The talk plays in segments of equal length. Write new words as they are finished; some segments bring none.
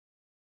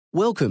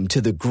Welcome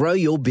to the Grow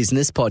Your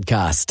Business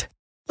podcast.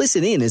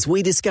 Listen in as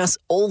we discuss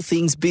all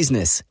things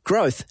business,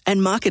 growth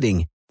and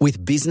marketing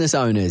with business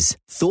owners,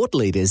 thought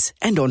leaders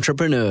and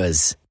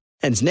entrepreneurs.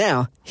 And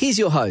now, here's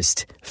your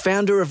host,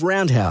 founder of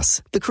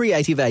Roundhouse, the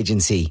creative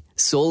agency,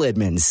 Saul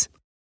Edmonds.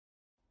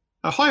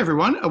 Hi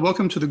everyone and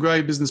welcome to the Grow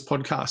Your Business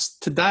podcast.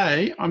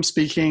 Today I'm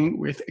speaking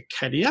with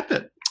Katy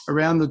Abbott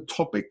around the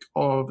topic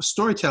of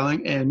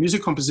storytelling and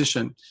music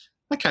composition.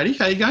 Hi Katy,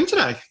 how are you going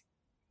today?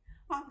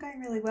 I'm going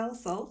really well,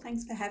 Saul.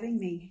 Thanks for having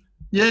me.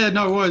 Yeah,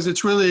 no worries.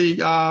 It's really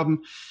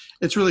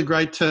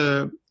great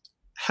to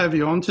have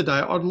you on today.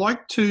 I'd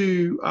like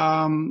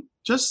to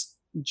just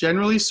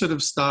generally sort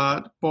of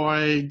start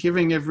by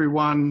giving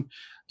everyone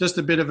just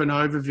a bit of an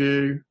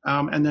overview,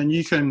 and then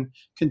you can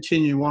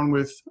continue on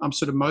with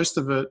sort of most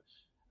of it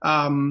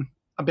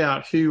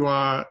about who you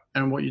are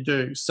and what you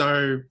do.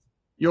 So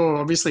you're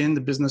obviously in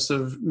the business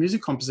of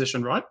music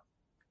composition, right?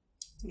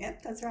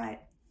 Yep, that's right.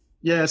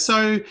 Yeah,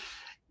 so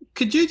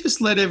could you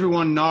just let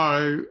everyone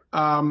know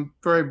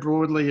very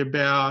broadly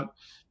about,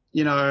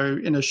 in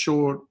a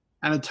short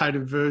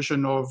annotated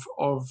version of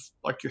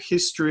like your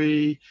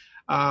history,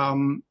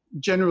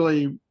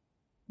 generally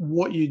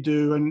what you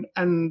do,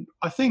 and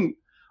I think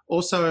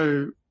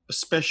also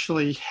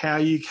especially how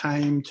you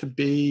came to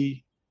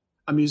be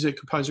a music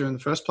composer in the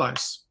first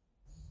place?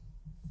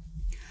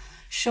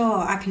 Sure,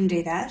 I can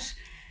do that.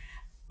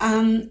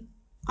 I'm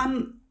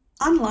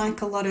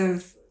unlike a lot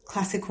of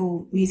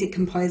classical music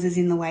composers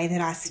in the way that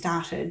I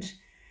started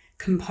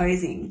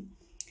composing.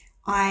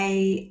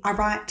 I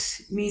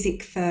write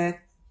music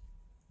for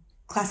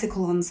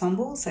classical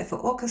ensembles, so for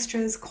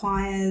orchestras,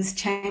 choirs,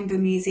 chamber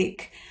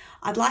music.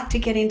 I'd like to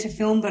get into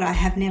film, but I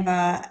have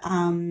never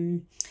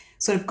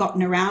sort of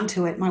gotten around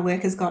to it. My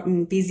work has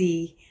gotten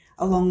busy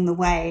along the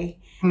way.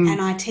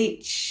 And I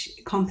teach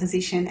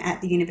composition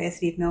at the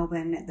University of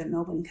Melbourne at the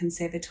Melbourne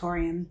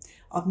Conservatorium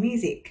of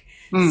Music.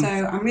 So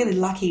I'm really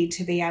lucky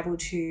to be able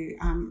to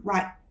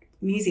write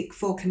music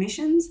for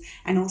commissions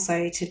and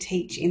also to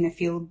teach in the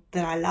field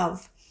that I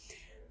love.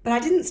 But I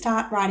didn't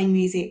start writing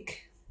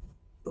music,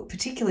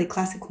 particularly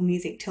classical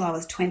music, till I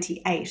was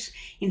 28.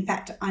 In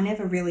fact, I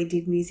never really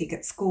did music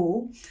at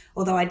school,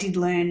 although I did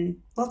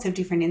learn lots of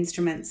different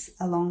instruments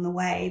along the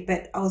way.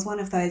 But I was one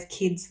of those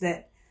kids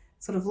that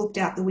sort of looked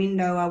out the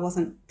window. I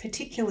wasn't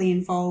particularly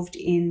involved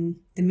in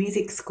the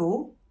music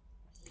school,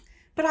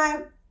 but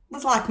I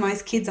was like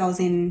most kids. I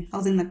was in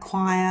the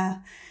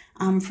choir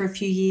for a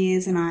few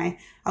years, and I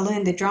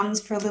learned the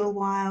drums for a little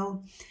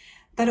while.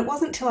 But it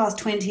wasn't till I was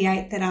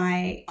 28 that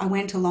I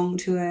went along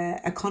to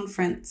a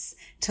conference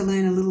to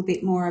learn a little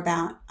bit more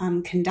about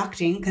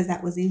conducting, because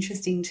that was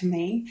interesting to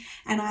me.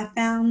 And I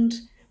found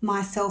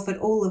myself at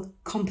all of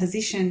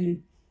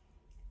composition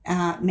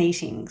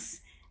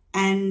meetings.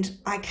 And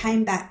I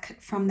came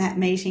back from that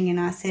meeting and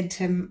I said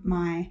to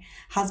my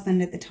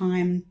husband at the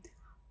time,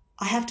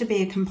 I have to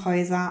be a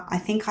composer. I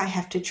think I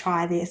have to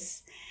try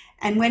this.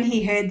 And when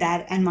he heard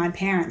that, and my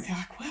parents, they're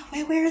like,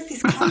 well, where has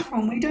this come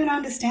from? We don't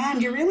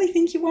understand. You really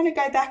think you want to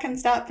go back and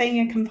start being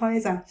a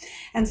composer?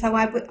 And so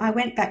I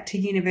went back to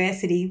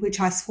university, which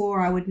I swore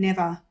I would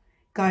never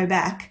go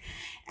back,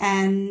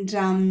 and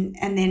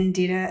then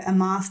did a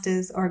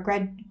master's or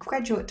a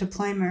graduate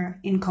diploma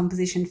in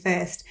composition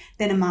first,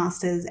 then a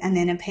master's and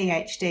then a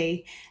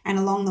PhD. And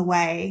along the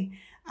way,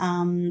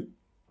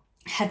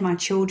 had my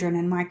children,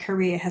 and my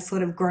career has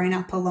sort of grown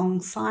up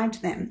alongside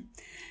them.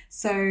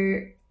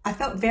 So I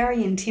felt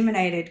very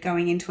intimidated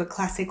going into a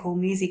classical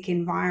music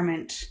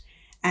environment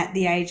at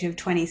the age of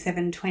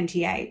 27,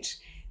 28,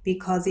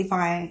 because if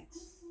I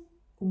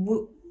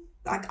was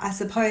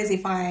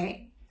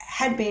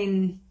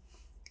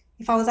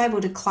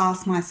able to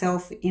class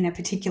myself in a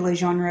particular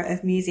genre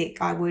of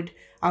music, I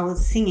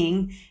was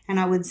singing, and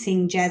I would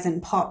sing jazz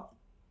and pop,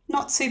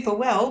 not super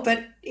well,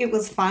 but it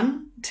was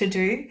fun to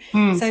do.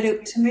 So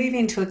to move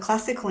into a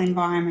classical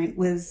environment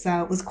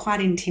was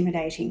quite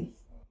intimidating.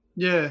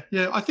 Yeah.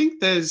 I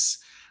think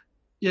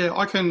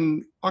I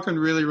can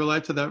really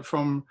relate to that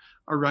from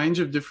a range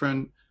of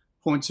different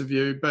points of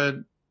view, but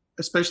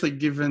especially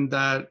given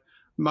that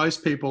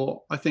most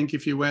people, I think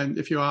if you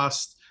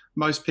asked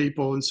most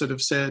people and sort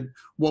of said,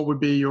 what would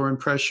be your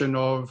impression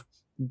of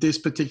this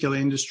particular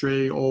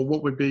industry, or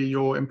what would be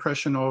your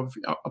impression of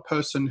a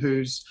person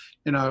who's,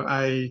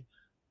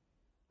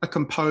 a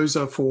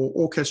composer for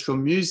orchestral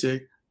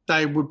music,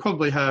 they would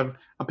probably have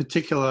a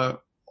particular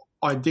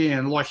idea,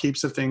 and like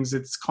heaps of things,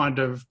 it's kind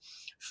of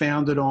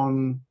founded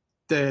on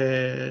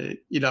their,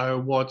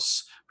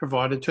 what's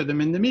provided to them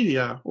in the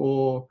media,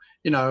 or,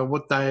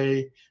 what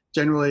they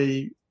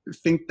generally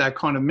think that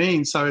kind of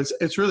means. So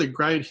it's really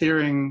great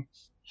hearing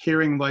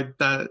like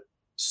that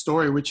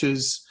story, which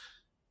is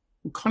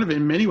kind of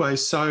in many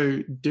ways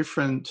so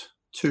different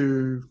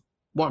to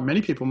what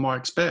many people might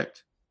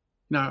expect.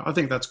 I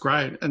think that's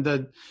great. And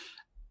that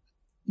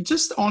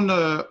just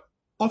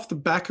off the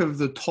back of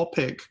the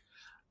topic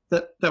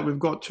that we've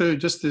got too,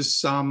 just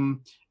this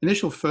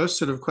initial first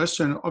sort of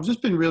question, I've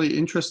just been really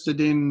interested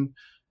in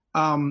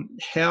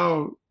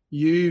how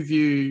you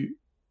view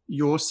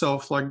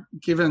yourself, like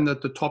given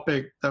that the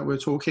topic that we're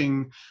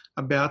talking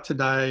about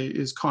today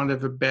is kind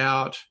of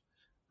about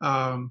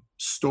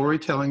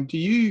storytelling, do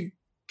you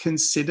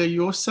consider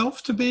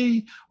yourself to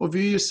be, or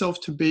view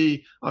yourself to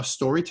be, a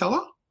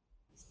storyteller?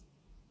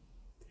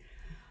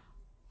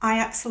 I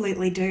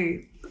absolutely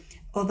do,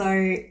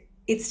 although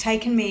it's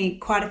taken me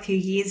quite a few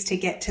years to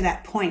get to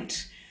that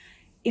point.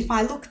 If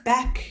I look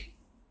back,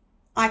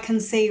 I can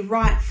see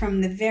right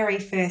from the very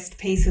first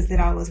pieces that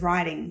I was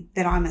writing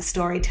that I'm a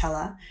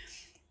storyteller,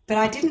 but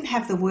I didn't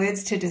have the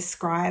words to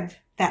describe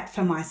that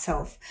for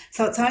myself.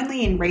 So it's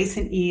only in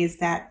recent years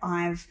that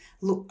I've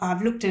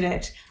looked at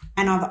it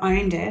and I've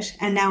owned it,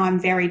 and now I'm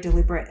very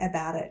deliberate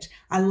about it.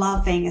 I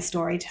love being a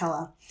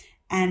storyteller.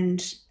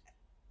 And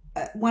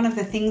one of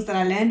the things that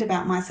I learned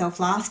about myself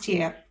last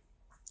year,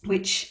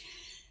 which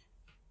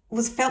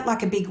felt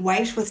like a big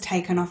weight was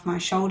taken off my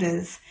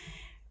shoulders,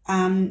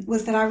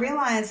 was that I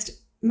realised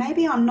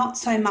maybe I'm not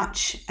so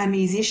much a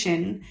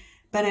musician,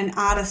 but an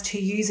artist who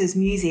uses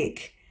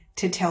music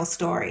to tell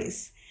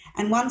stories.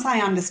 And once I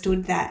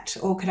understood that,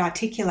 or could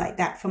articulate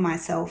that for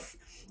myself,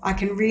 I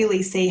can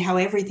really see how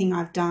everything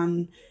I've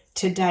done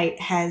to date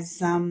has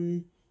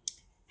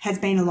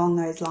been along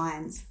those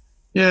lines.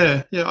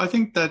 Yeah, I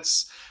think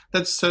that's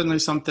certainly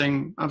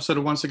something I'm sort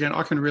of, once again,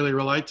 I can really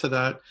relate to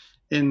that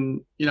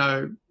in,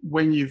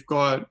 when you've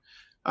got,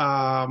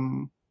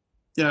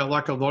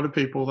 like a lot of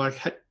people, like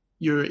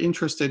you're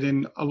interested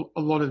in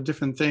a lot of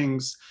different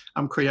things,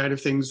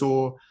 creative things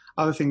or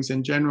other things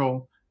in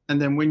general.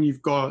 And then when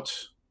you've got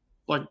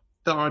like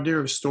the idea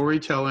of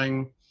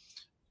storytelling,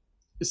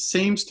 it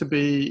seems to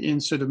be in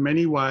sort of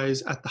many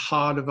ways at the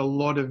heart of a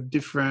lot of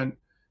different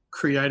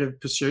creative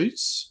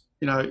pursuits.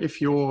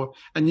 If you're,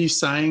 and you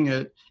saying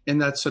it in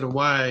that sort of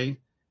way,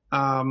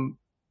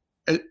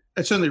 it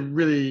certainly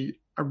really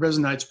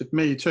resonates with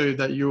me too,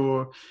 that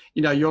you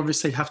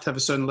obviously have to have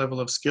a certain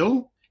level of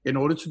skill in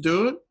order to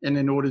do it, and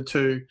in order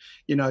to,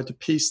 to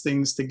piece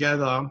things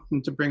together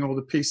and to bring all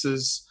the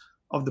pieces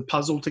of the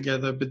puzzle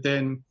together. But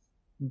then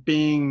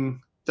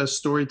being the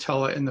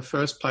storyteller in the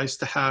first place,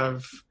 to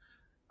have,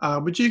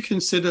 would you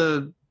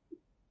consider,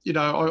 using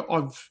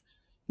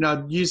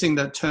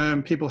that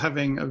term, people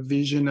having a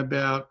vision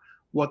about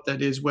what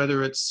that is,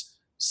 whether it's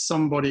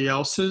somebody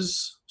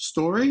else's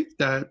story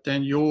that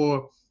then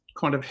you're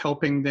kind of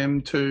helping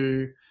them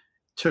to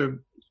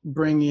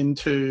bring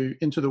into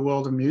the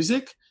world of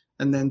music,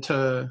 and then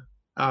to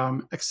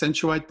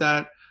accentuate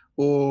that,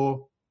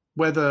 or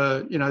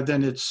whether,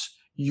 then it's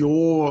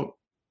your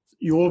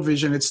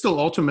vision. It's still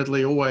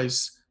ultimately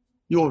always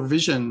your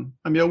vision.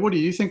 What do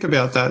you think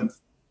about that?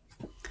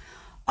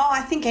 Oh,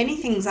 I think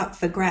anything's up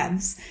for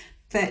grabs.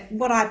 But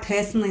what I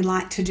personally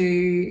like to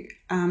do,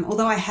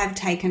 although I have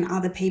taken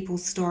other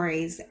people's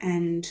stories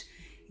and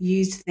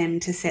used them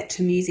to set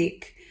to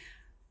music,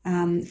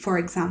 for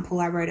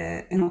example, I wrote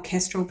an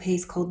orchestral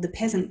piece called The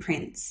Peasant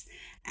Prince,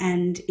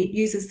 and it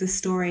uses the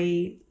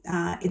story,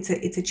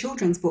 it's a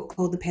children's book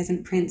called The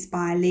Peasant Prince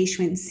by Li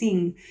Xuan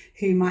Xing,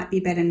 who might be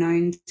better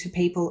known to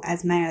people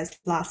as Mao's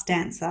Last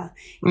Dancer.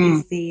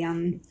 He's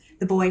the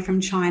boy from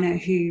China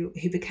who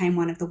became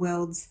one of the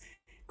world's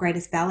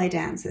greatest ballet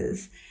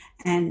dancers.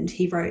 And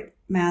he wrote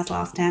Mao's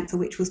Last Dancer,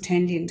 which was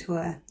turned into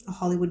a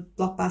Hollywood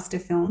blockbuster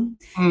film.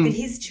 But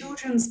his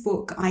children's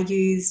book I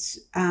used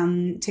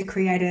to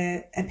create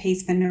a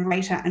piece for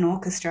narrator and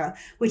orchestra,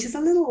 which is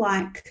a little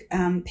like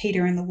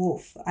Peter and the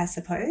Wolf, I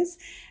suppose.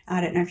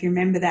 I don't know if you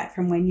remember that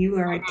from when you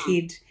were a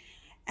kid.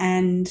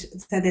 And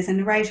so there's a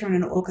narrator and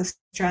an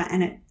orchestra,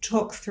 and it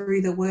talks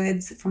through the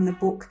words from the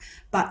book,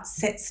 but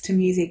sets to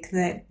music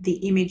the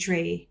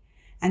imagery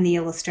and the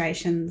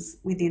illustrations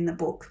within the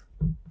book.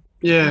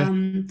 Yeah.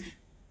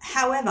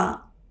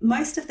 However,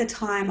 most of the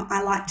time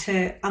I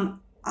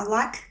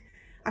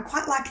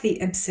quite like the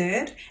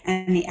absurd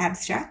and the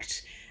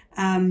abstract,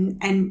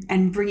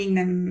 and bringing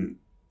them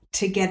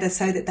together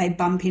so that they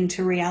bump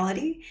into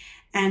reality.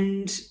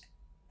 And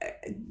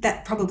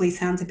that probably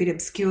sounds a bit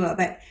obscure,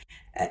 but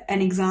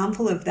an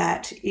example of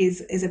that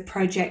is a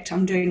project.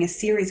 I'm doing a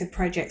series of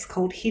projects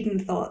called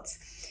Hidden Thoughts.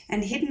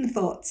 And Hidden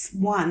Thoughts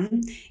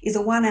 1 is a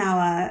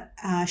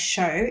 1-hour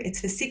show. It's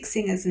for 6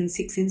 singers and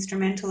 6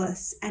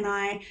 instrumentalists. And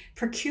I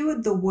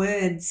procured the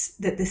words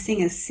that the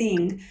singers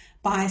sing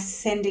by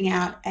sending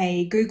out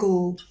a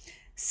Google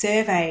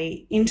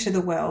survey into the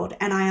world.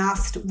 And I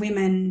asked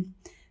women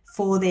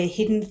for their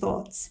hidden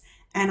thoughts.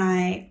 And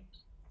I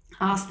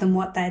asked them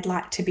what they'd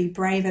like to be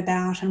brave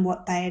about, and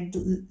what they'd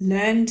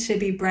learned to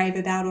be brave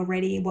about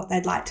already, what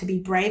they'd like to be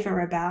braver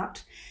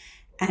about,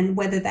 and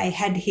whether they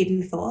had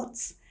hidden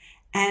thoughts.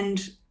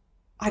 And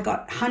I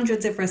got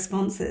hundreds of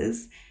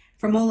responses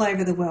from all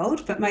over the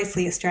world, but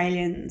mostly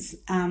Australians,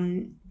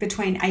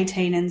 between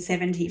 18 and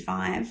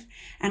 75.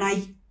 And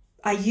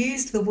I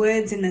used the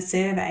words in the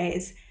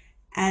surveys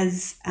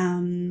as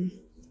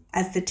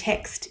the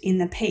text in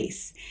the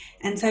piece.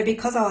 And so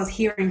because I was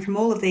hearing from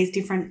all of these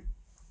different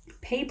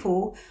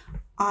people,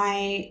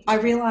 I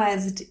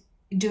realised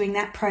doing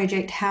that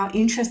project how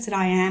interested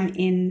I am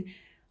in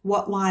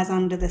what lies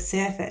under the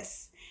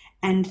surface,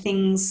 and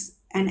things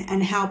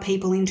and how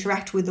people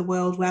interact with the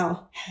world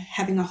while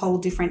having a whole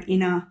different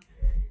inner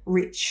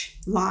rich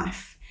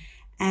life.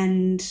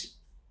 And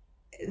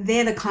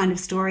they're the kind of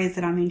stories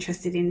that I'm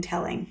interested in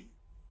telling.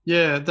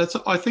 Yeah,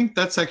 I think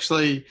that's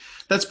pretty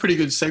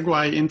good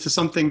segue into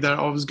something that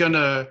I was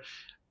gonna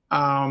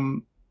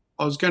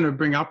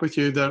bring up with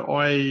you,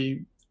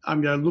 that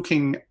I'm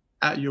looking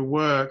at your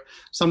work,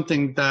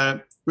 something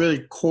that really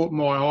caught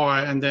my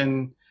eye, and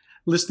then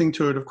listening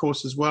to it, of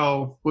course, as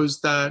well,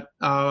 was that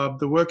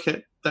the work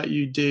that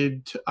you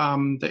did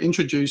that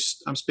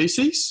introduced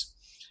species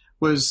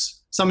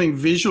was something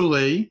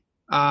visually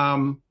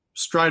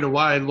straight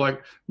away,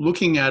 like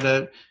looking at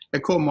it,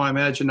 it caught my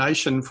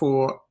imagination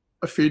for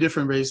a few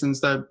different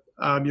reasons. That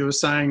you were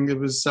saying it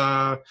was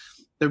the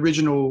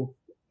original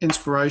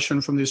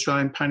inspiration from the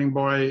Australian painting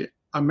by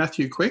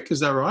Matthew Quick, is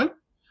that right?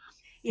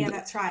 Yeah,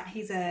 that's right.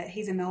 He's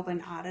a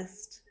Melbourne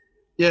artist.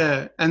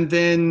 Yeah, and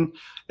then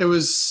it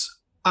was.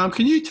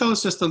 Can you tell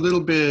us just a little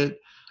bit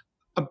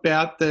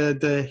about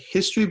the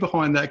history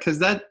behind that?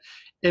 Because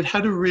it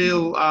had a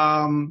real.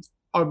 I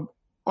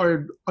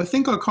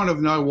think I kind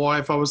of know why.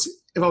 If I was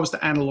to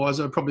analyse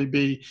it, I'd probably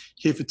be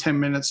here for 10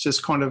 minutes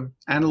just kind of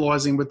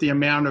analysing, with the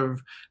amount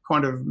of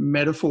kind of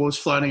metaphors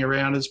floating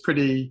around. It's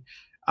pretty.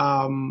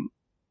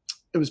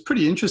 It was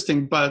pretty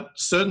interesting, but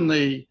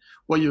certainly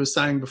what you were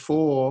saying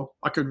before,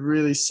 I could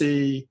really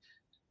see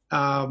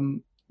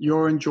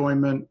your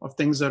enjoyment of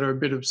things that are a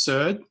bit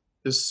absurd.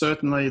 There's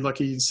certainly, like,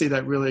 you can see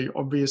that really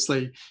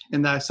obviously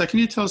in that. So can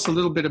you tell us a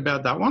little bit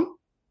about that one?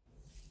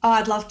 Oh,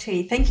 I'd love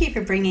to. Thank you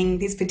for bringing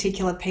this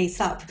particular piece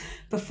up.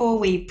 Before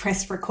we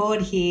pressed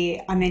record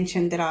here, I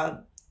mentioned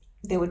that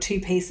there were two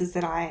pieces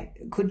that I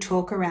could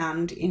talk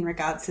around in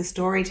regards to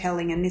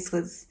storytelling, and this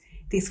was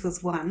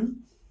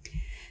one.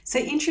 So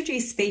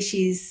Introduced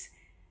Species,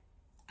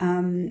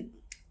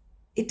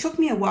 it took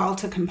me a while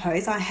to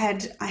compose. I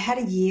had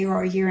a year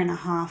or a year and a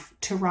half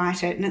to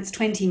write it, and it's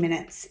 20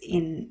 minutes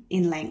in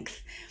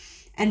length.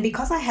 And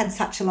because I had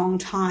such a long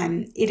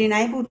time, it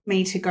enabled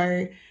me to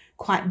go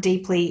quite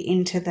deeply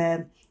into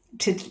the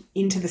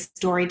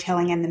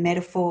storytelling and the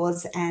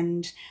metaphors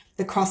and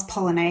the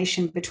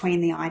cross-pollination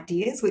between the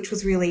ideas, which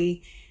was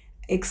really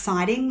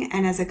exciting.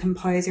 And as a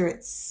composer,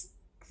 it's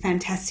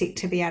fantastic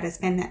to be able to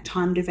spend that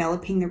time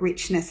developing the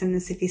richness and the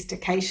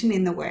sophistication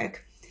in the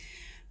work.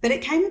 But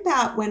it came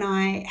about when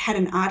I had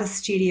an artist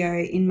studio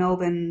in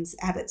Melbourne's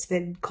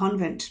Abbotsford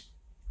Convent.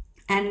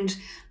 And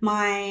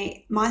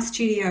my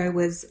studio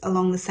was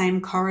along the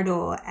same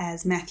corridor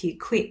as Matthew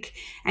Quick,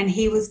 and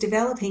he was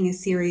developing a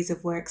series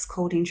of works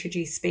called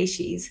Introduced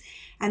Species,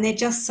 and they're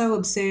just so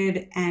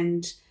absurd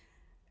and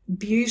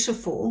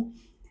beautiful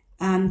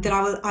that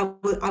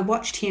I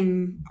watched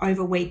him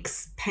over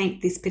weeks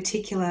paint this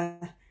particular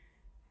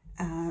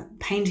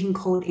painting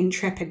called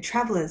Intrepid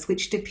Travellers,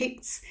 which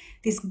depicts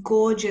this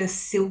gorgeous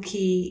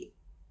silky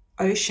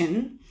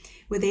ocean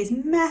with these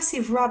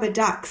massive rubber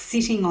ducks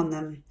sitting on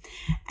them.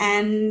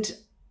 And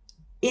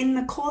in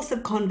the course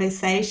of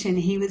conversation,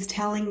 he was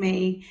telling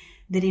me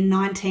that in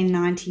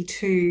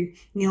 1992,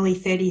 nearly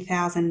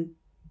 30,000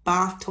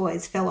 bath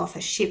toys fell off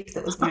a ship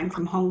that was going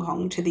from Hong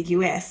Kong to the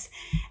US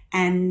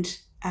and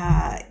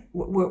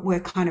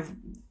were kind of,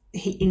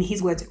 in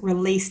his words,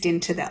 released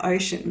into the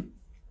ocean.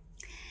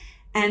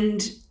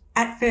 And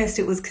at first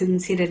it was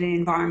considered an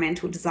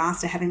environmental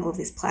disaster having all of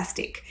this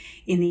plastic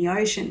in the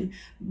ocean,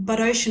 but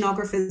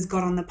oceanographers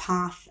got on the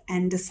path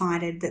and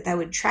decided that they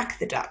would track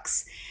the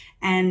ducks.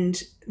 And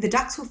the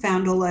ducks were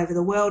found all over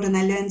the world, and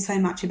they learned so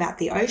much about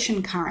the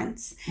ocean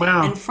currents.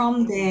 Wow. And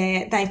from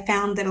there, they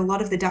found that a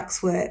lot of the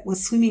ducks were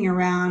swimming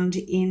around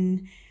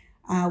in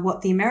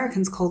what the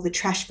Americans call the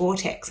trash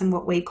vortex and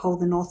what we call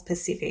the North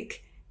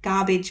Pacific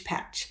garbage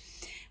patch,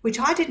 which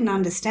I didn't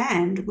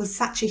understand was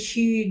such a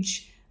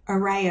huge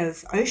array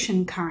of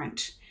ocean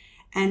current,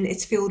 and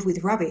it's filled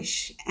with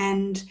rubbish.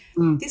 And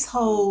this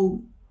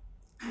whole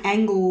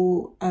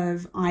angle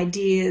of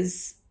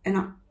ideas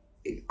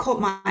it caught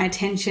my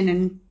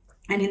attention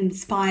and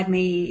inspired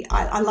me.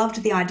 I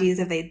loved the ideas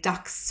of the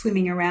ducks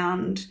swimming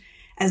around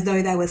as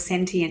though they were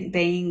sentient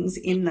beings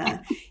in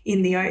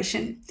the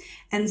ocean.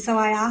 And so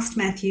I asked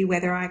Matthew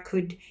whether I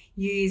could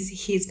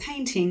use his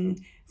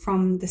painting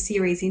from the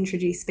series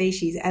Introduced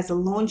Species as a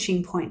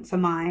launching point for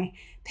my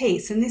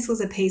piece. And this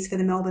was a piece for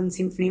the Melbourne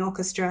Symphony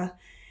Orchestra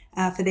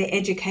for their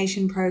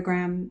education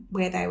program,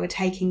 where they were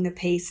taking the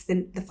piece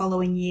the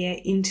following year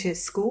into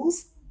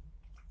schools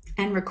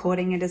and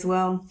recording it as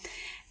well.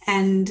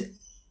 And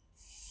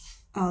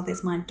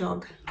there's my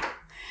dog.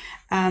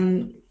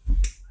 And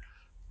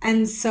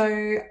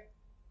so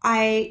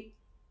I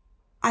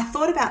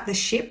thought about the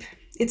ship.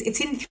 It's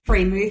in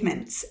 3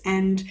 movements,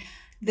 and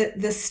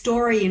the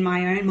story in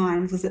my own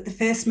mind was that the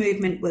first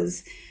movement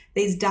was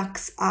these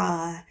ducks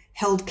are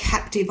held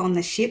captive on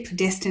the ship,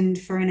 destined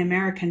for an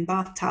American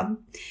bathtub,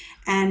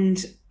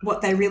 and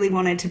what they really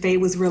wanted to be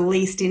was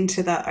released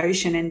into the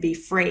ocean and be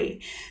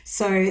free.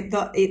 So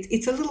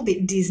it's a little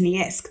bit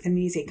Disney-esque, the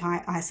music,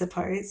 I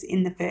suppose,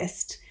 in the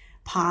first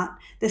part.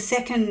 The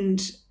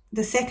second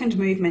the second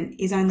movement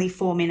is only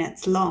 4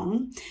 minutes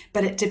long,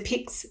 but it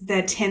depicts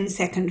the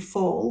 10-second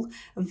fall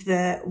of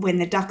when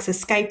the ducks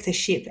escape the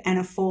ship and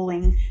are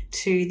falling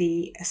to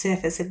the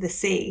surface of the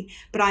sea.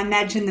 But I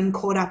imagine them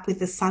caught up with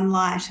the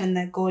sunlight and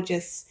the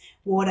gorgeous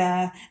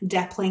water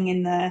dappling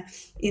in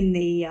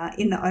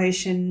the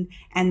ocean,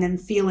 and them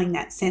feeling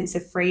that sense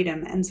of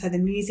freedom. And so the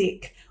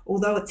music,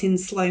 although it's in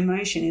slow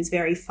motion, is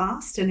very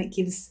fast, and it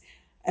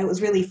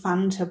was really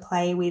fun to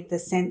play with the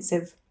sense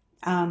of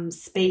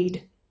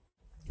speed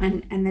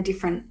and the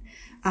different,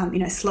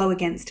 slow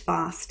against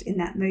fast in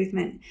that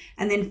movement.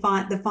 And then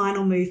the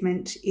final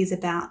movement is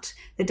about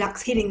the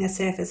ducks hitting the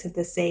surface of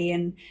the sea,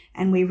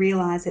 and we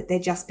realise that they're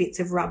just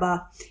bits of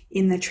rubber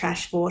in the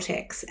trash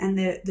vortex, and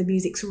the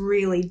music's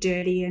really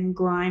dirty and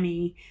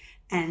grimy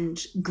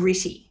and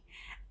gritty,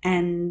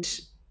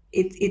 and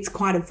it's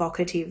quite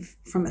evocative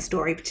from a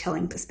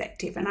storytelling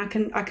perspective. And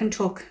I can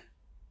talk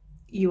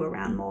you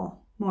around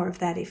more of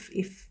that if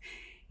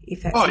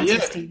that's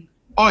interesting. Yeah.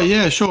 Oh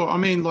yeah, sure. I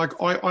mean, like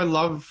I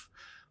love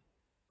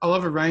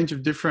a range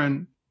of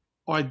different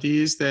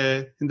ideas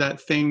there, in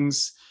that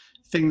things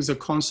are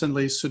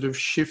constantly sort of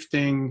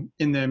shifting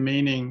in their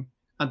meaning,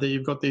 and that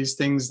you've got these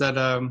things that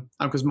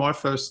because my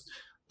first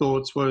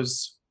thoughts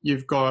was,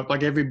 you've got,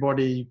 like,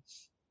 everybody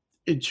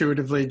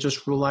intuitively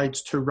just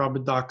relates to rubber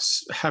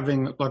ducks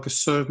having like a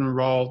certain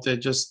role. They're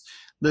just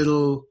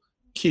little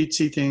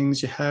cutesy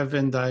things you have,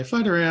 and they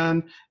float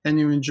around and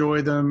you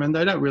enjoy them, and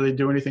they don't really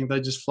do anything.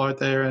 They just float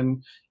there,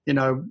 and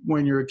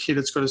when you're a kid,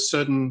 it's got a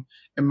certain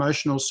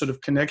emotional sort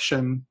of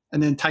connection.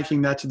 And then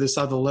taking that to this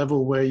other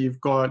level where you've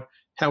got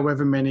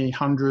however many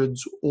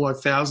hundreds or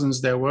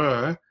thousands there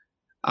were,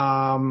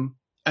 and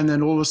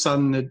then all of a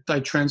sudden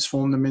they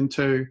transform them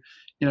into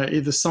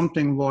either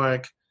something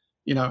like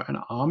an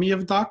army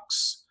of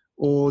ducks,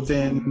 or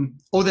then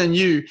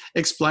you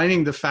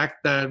explaining the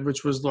fact that,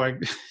 which was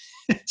like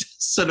it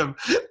just sort of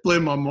blew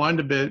my mind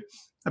a bit,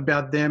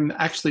 about them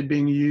actually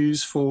being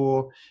used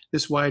for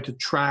this way to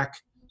track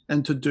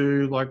and to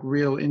do like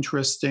real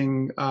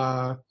interesting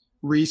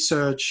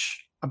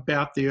research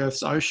about the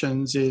Earth's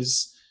oceans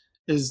is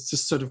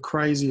just sort of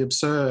crazy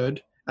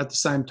absurd at the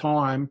same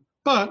time.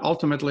 But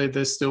ultimately,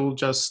 there's still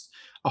just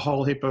a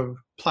whole heap of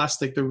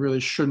plastic that really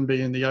shouldn't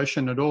be in the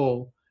ocean at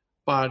all,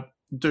 but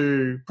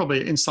do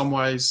probably in some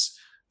ways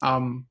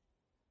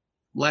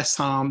less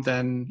harm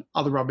than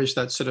other rubbish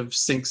that sort of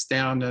sinks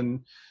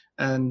down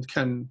and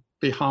can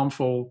be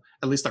harmful,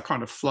 at least that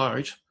kind of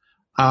float.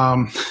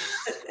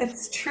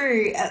 It's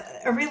true.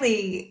 A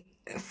really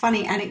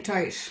funny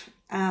anecdote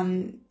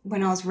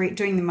when I was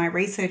doing my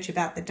research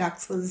about the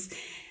ducks was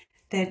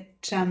that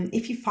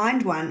if you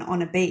find one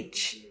on a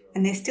beach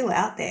and they're still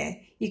out there,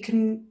 you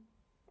can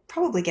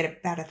probably get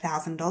about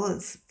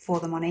 $1,000 for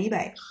them on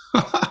eBay.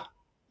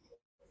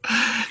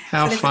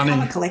 How so funny!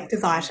 Become a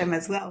collector's item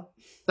as well.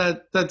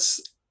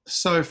 That's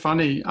so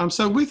funny.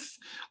 So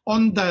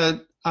on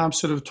that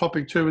sort of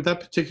topic too, with that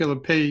particular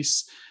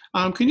piece,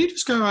 can you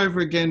just go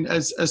over again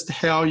as to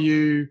how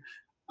you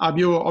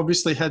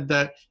obviously had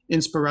that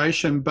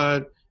inspiration,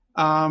 but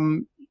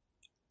am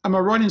I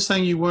right in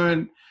saying you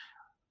weren't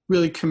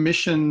really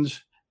commissioned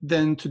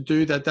then to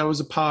do that? That was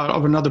a part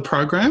of another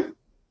program?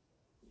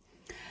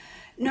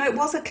 No, it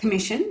was a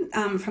commission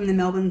from the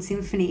Melbourne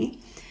Symphony.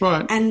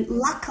 Right. And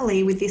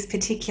luckily with this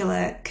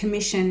particular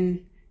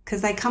commission,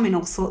 because they come in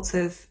all sorts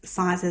of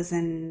sizes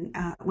and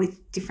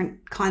with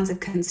different kinds of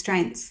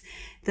constraints,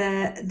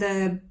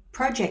 the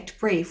project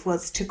brief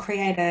was to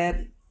create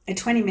a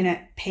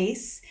 20-minute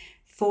piece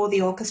for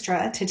the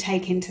orchestra to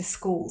take into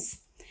schools.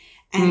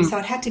 And so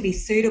it had to be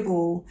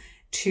suitable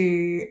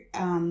to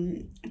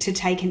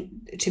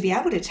be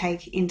able to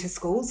take into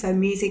school, so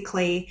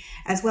musically,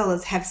 as well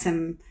as have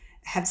some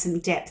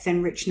depth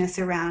and richness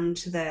around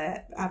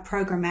the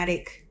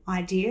programmatic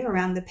idea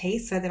around the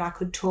piece, so that I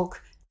could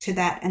talk to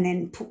that. And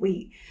then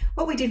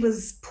what we did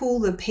was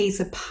pull the piece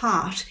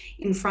apart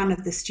in front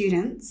of the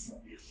students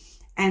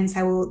and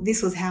say, well,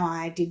 this was how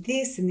I did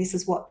this, and this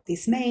is what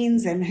this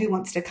means, and who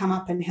wants to come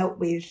up and help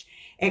with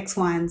X,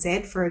 Y, and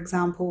Z. For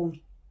example,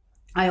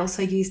 I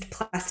also used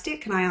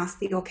plastic, and I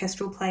asked the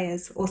orchestral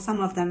players, or some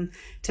of them,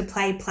 to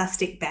play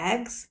plastic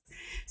bags.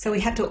 So we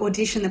had to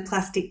audition the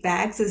plastic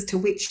bags as to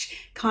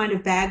which kind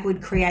of bag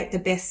would create the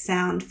best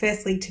sound,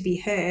 firstly to be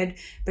heard,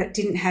 but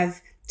didn't have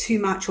too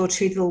much or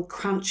too little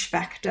crunch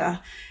factor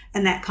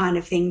and that kind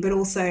of thing, but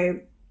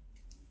also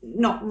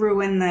not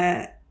ruin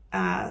the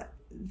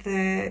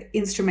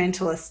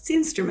instrumentalists'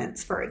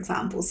 instruments, for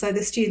example. So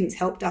the students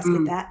helped us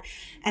with that.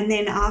 And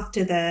then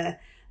after the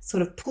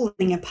sort of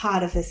pulling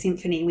apart of the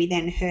symphony, we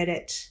then heard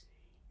it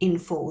in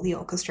full. The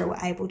orchestra were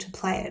able to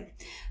play it.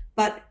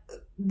 But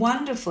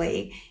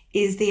wonderfully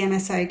is the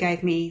MSO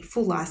gave me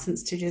full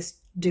license to just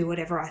do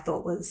whatever I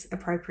thought was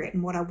appropriate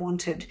and what I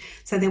wanted.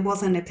 So there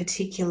wasn't a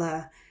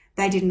particular,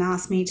 they didn't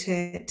ask me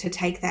to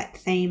take that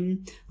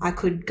theme. I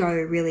could go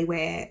really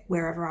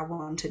wherever I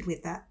wanted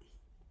with that.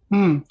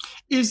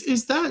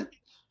 Is that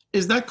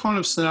kind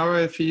of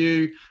scenario for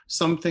you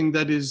something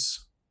that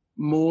is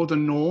more the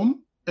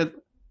norm?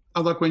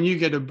 Like when you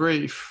get a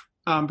brief,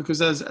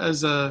 because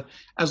as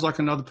like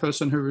another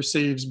person who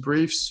receives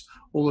briefs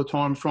all the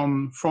time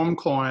from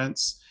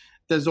clients,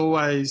 there's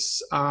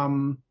always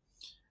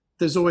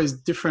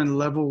different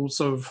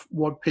levels of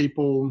what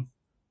people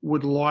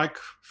would like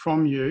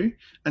from you,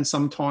 and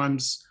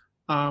sometimes,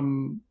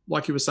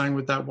 like you were saying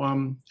with that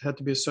one, it had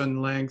to be a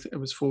certain length. It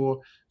was for a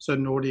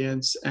certain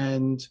audience,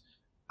 and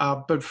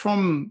but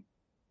from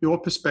your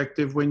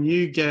perspective, when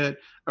you get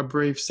a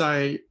brief,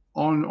 say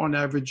on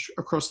average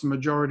across the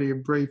majority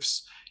of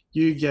briefs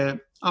you get,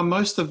 are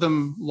most of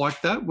them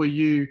like that, where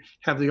you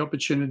have the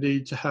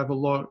opportunity to have a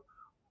lot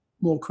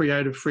more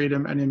creative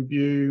freedom and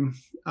imbue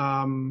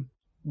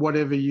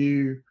whatever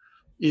you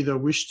either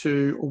wish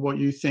to or what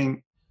you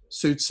think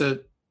suits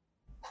it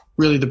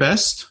really the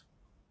best?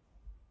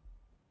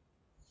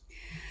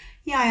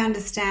 Yeah, I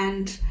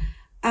understand.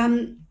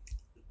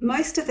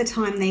 Most of the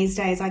time these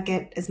days I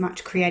get as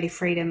much creative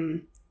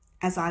freedom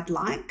as I'd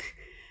like.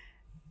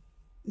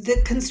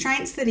 The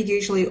constraints that are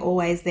usually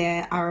always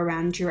there are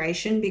around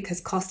duration, because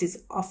cost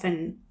is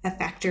often a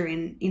factor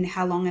in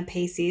how long a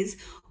piece is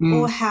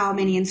or how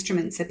many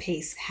instruments a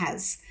piece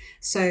has.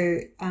 So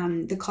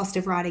the cost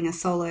of writing a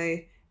solo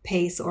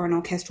piece or an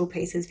orchestral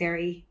piece is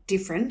very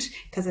different,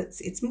 because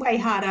it's way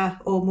harder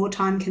or more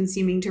time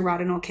consuming to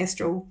write an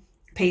orchestral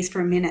piece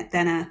for a minute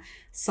than a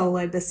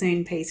solo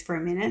bassoon piece for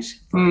a minute,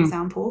 for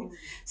example.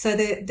 So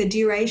the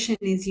duration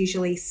is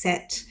usually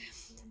set.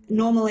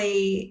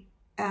 Normally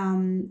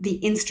the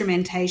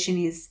instrumentation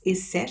is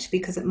set,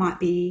 because it might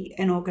be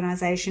an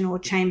organisation or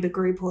chamber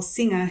group or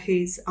singer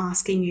who's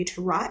asking you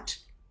to write.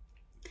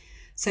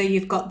 So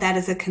you've got that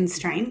as a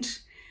constraint.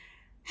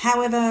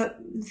 However,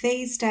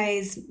 these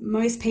days,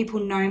 most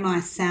people know my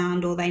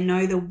sound, or they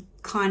know the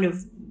kind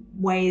of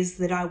ways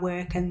that I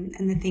work and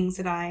the things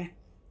that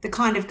the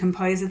kind of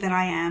composer that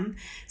I am.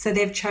 So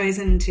they've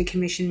chosen to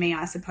commission me,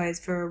 I suppose,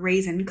 for a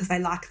reason, because they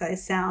like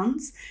those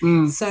sounds.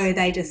 So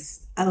they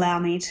just allow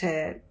me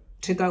to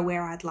go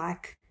where I'd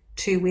like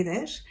to with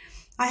it.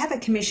 I have a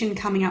commission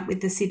coming up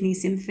with the Sydney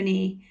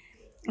Symphony.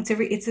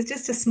 It's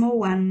just a small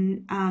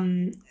one.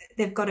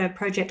 They've got a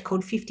project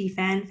called 50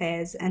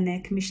 Fanfares, and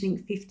they're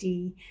commissioning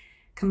 50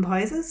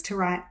 composers to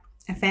write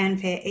a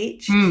fanfare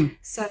each.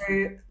 So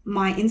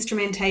my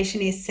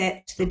instrumentation is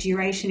set, the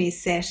duration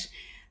is set,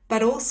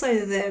 but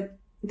also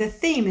the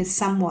theme is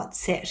somewhat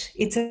set.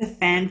 It's a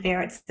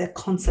fanfare, it's the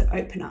concert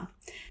opener.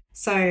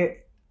 So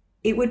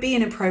it would be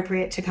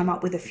inappropriate to come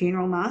up with a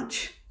funeral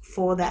march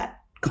for that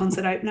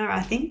concert opener,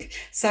 I think.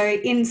 So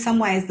in some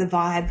ways the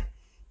vibe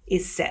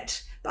is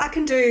set. But I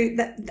can do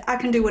that. I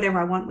can do whatever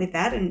I want with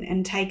that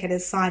and take it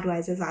as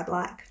sideways as I'd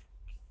like.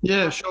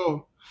 Yeah,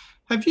 sure.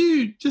 Have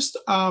you, just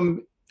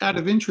out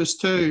of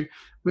interest too,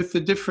 with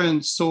the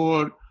different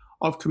sort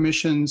of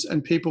commissions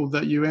and people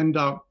that you end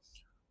up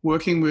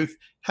working with,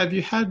 have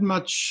you had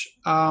much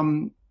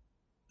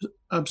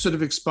sort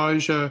of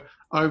exposure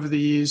over the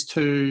years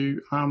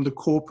to the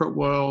corporate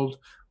world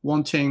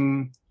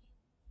wanting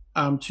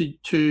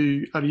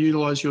to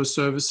utilize your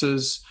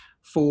services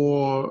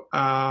for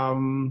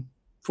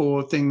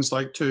things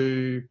like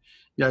to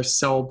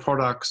sell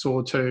products,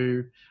 or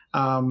to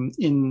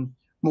in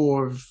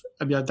more of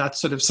that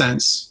sort of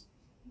sense?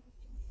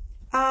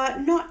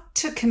 Not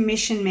to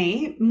commission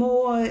me,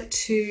 more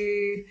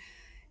to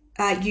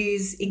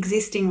use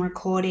existing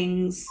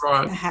recordings,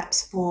 right,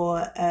 perhaps for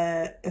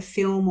a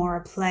film or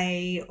a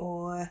play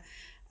or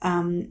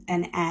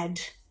an ad.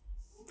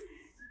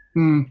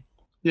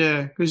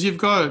 Yeah, because you've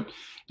got,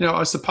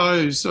 I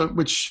suppose,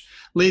 which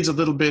leads a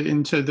little bit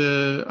into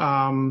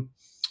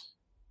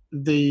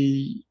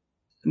the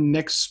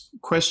next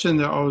question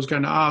that I was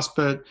going to ask.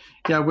 But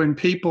when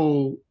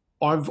people,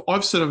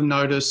 I've sort of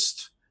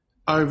noticed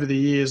over the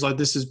years, like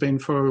this has been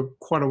for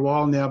quite a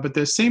while now, but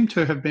there seemed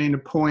to have been a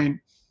point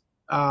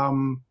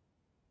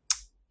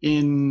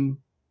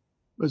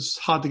it's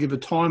hard to give a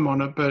time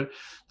on it, but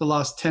the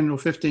last 10 or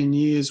 15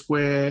 years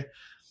where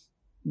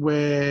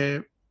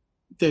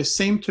there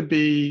seemed to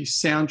be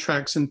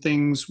soundtracks and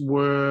things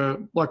were,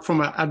 like,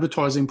 from an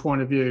advertising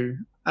point of view,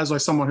 as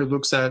like someone who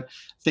looks at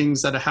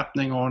things that are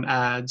happening on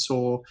ads,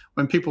 or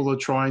when people are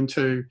trying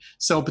to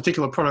sell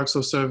particular products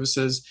or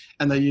services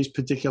and they use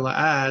particular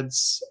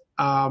ads,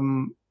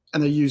 and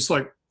they use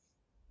like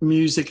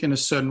music in a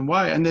certain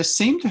way. And there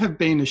seemed to have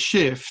been a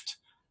shift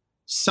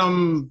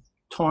some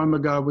time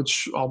ago,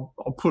 which I'll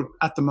put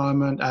at the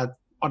moment at,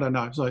 I don't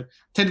know, so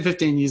 10 to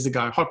 15 years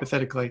ago,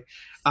 hypothetically,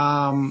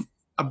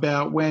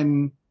 about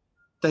when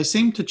they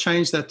seem to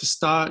change that to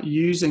start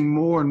using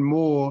more and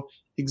more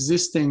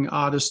existing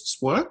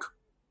artists' work.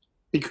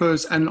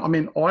 Because, and I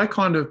mean, I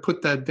kind of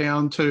put that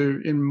down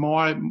to, in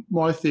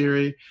my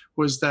theory,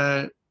 was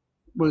that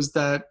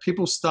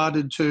people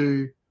started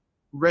to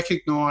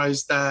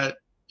recognize that,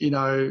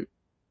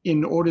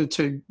 in order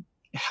to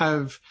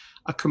have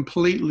a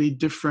completely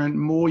different,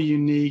 more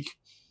unique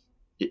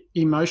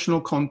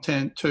emotional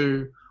content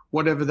to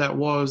whatever that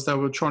was they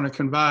were trying to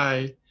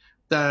convey,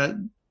 that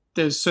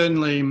there's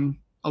certainly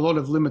a lot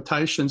of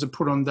limitations are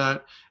put on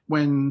that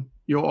when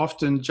you're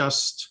often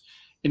just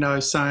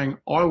saying,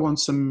 I want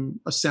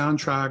a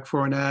soundtrack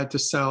for an ad to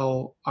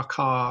sell a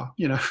car,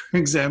 for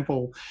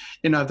example,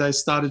 they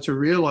started to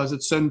realize at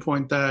a certain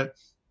point that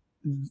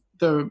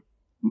the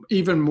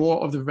even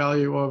more of the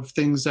value of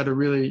things that are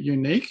really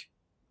unique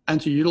and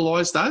to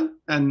utilize that.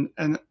 And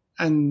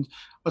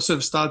I sort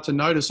of started to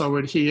notice I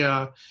would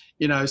hear,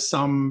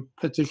 some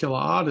particular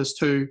artist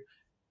who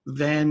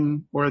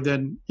then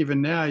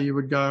even now you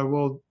would go,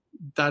 well,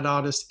 that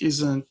artist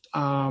isn't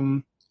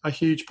a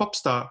huge pop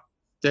star.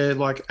 They're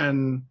like,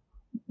 and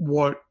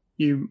what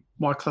you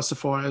might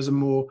classify as a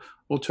more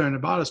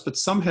alternative artist, but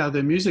somehow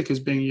their music is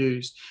being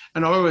used.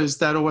 And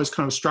that always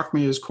kind of struck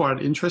me as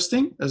quite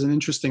interesting, as an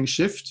interesting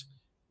shift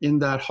in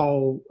that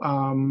whole,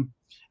 and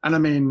I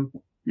mean,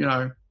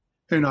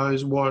 who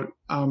knows what,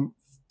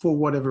 for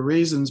whatever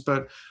reasons,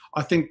 but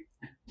I think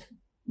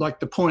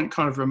like the point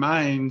kind of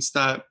remains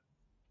that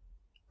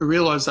the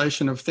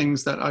realization of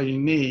things that are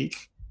unique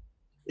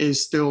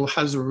still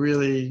has a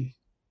really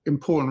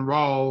important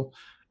role.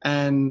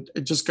 And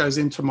it just goes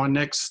into my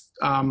next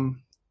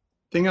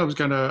thing I was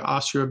going to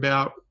ask you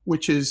about,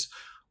 which is,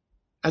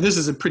 and this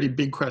is a pretty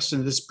big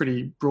question, this is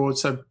pretty broad,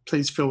 so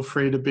please feel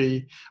free to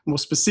be more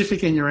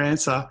specific in your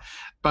answer,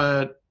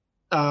 but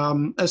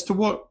as to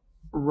what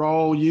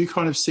role you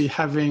kind of see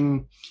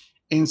having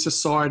in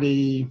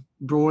society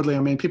broadly. I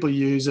mean, people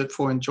use it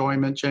for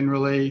enjoyment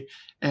generally,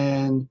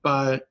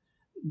 but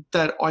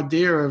that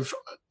idea of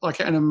like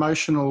an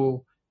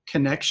emotional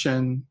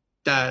connection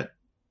that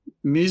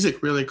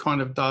music really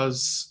kind of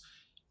does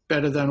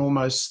better than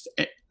almost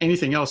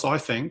anything else, I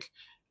think.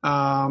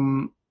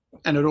 And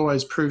it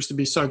always proves to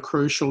be so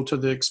crucial to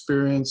the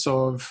experience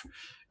of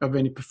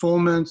any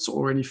performance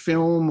or any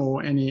film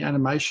or any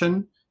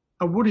animation.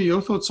 What are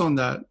your thoughts on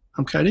that,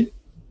 Katy?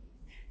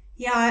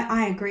 Yeah,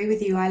 I agree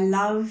with you.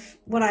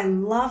 What I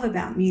love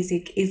about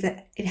music is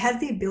that it has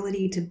the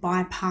ability to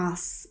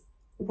bypass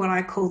what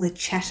I call the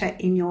chatter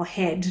in your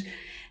head,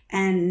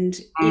 and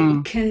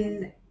it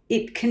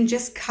can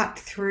just cut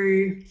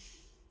through.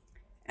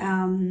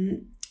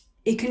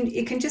 It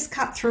can just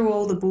cut through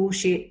all the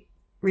bullshit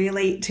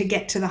really to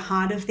get to the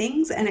heart of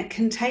things, and it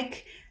can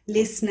take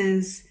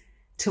listeners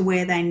to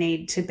where they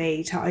need to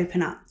be to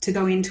open up, to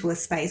go into a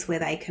space where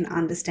they can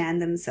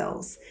understand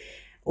themselves,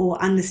 or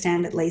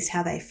understand at least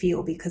how they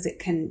feel, because it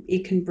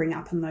can bring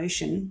up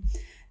emotion,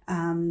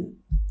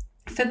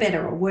 for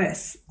better or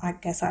worse, I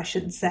guess I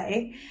should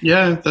say.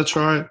 Yeah, that's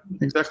right.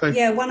 Exactly.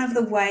 Yeah, one of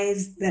the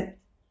ways that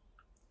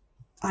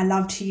I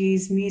love to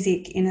use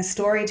music in a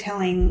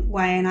storytelling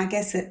way, and I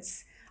guess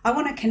I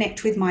want to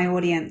connect with my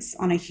audience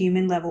on a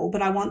human level,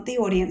 but I want the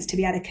audience to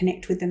be able to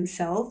connect with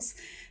themselves.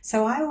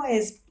 So I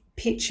always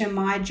picture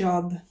my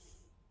job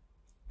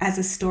as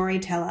a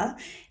storyteller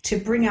to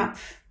bring up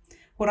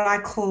what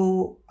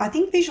I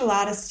think visual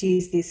artists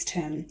use this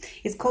term.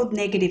 It's called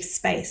negative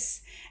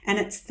space. And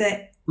it's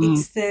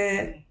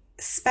the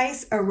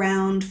space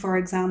around, for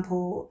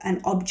example, an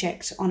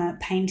object on a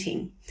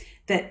painting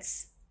that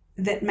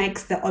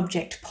makes the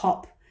object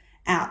pop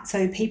out.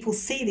 So people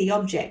see the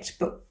object,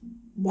 but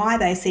why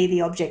they see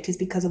the object is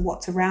because of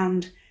what's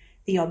around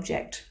the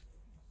object.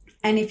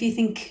 And if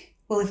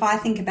I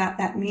think about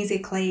that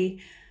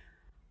musically,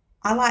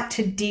 I like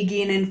to dig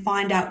in and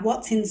find out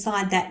what's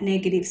inside that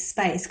negative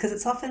space, because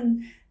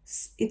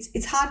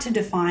it's hard to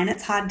define,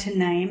 it's hard to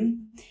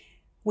name.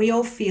 We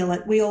all feel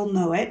it, we all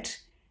know it.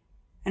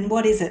 And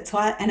what is it?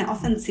 And it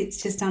often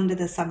sits just under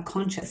the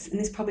subconscious. And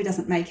this probably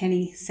doesn't make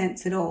any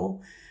sense at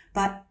all,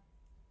 but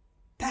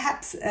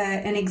perhaps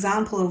an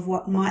example of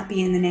what might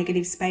be in the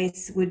negative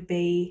space would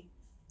be,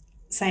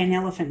 say, an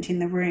elephant in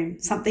the room,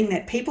 something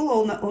that people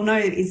all know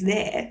is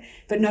there,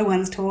 but no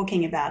one's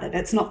talking about it.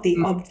 It's not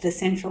the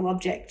central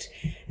object.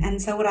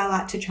 And so what I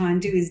like to try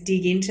and do is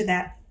dig into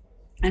that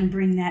and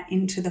bring that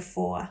into the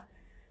fore.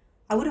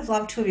 I would have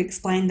loved to have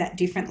explained that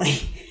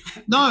differently.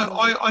 No,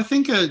 I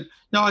think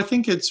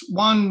it's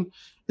one,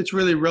 it's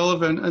really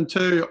relevant, and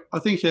two, I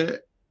think you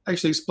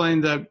actually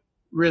explained that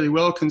really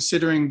well,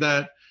 considering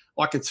that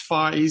like it's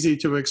far easier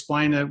to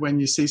explain it when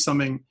you see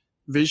something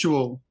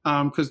visual,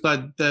 because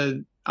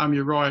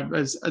you're right,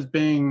 as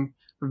being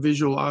a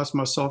visual artist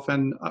myself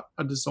and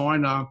a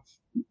designer,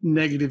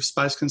 negative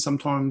space can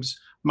sometimes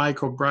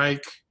make or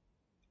break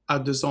a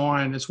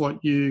design. It's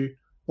what you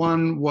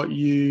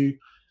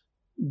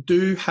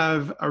do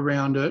have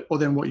around it, or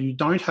then what you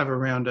don't have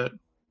around it.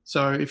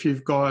 So if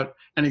you've got,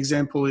 an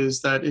example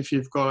is that if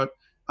you've got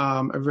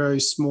a very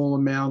small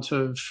amount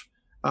of,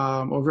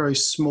 or very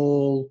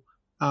small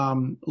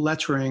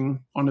lettering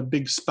on a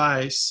big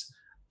space,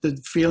 the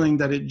feeling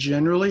that it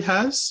generally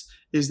has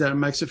is that it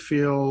makes it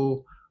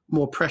feel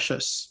more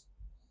precious.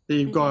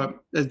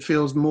 It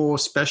feels more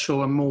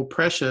special and more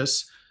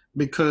precious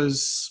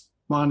because,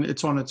 one,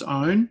 it's on its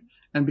own,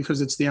 and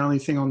because it's the only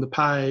thing on the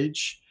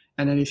page,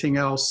 and anything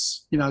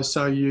else,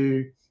 so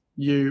you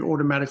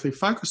automatically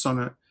focus on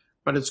it.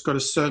 But it's got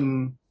a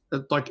certain,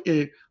 like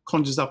it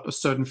conjures up a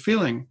certain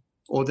feeling,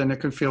 or then it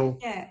can feel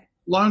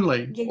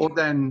lonely, or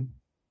then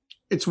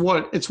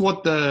so,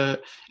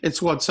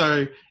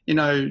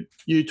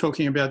 you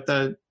talking about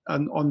that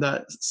on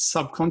that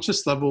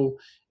subconscious level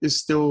is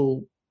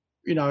still,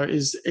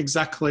 is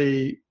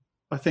exactly,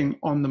 I think,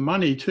 on the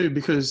money too,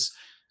 because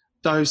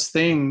those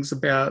things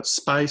about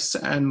space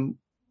and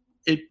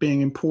it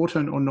being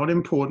important or not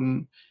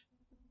important,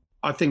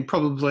 I think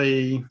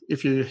probably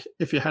if you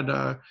had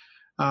a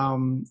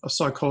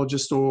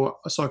psychologist or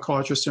a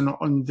psychiatrist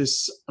on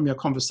this, a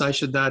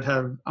conversation, they'd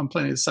have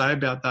plenty to say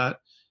about that.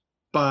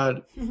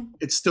 But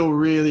it's still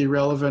really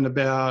relevant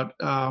about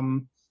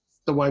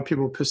the way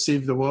people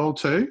perceive the world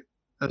too,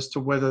 as to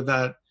whether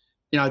that,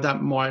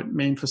 that might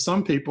mean for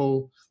some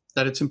people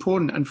that it's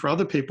important, and for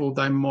other people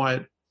they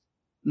might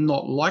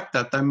not like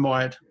that. They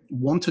might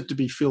want it to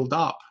be filled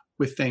up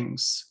with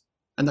things,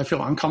 and they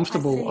feel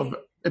uncomfortable of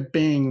it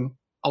being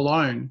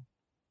alone.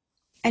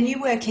 And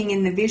you working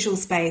in the visual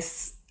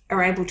space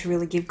are able to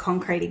really give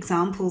concrete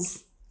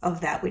examples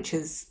of that, which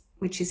is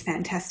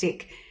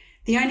fantastic.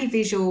 The only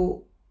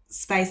visual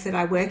space that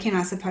I work in,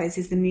 I suppose,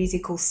 is the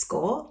musical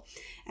score.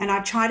 And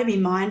I try to be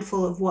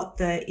mindful of what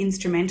the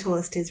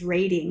instrumentalist is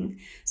reading.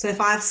 So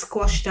if I've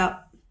squashed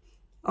up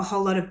a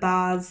whole lot of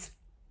bars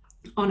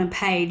on a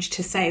page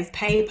to save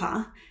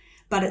paper,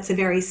 but it's a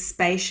very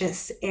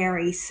spacious,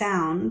 airy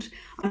sound,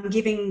 I'm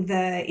giving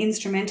the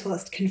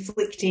instrumentalist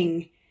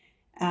conflicting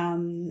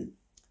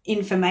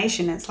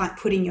information. It's like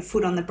putting your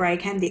foot on the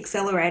brake and the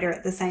accelerator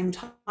at the same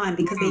time,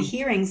 because they're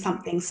hearing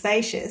something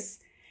spacious,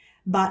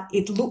 but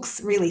it looks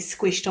really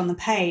squished on the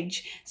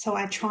page. So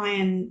I try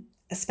and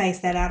space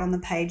that out on the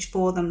page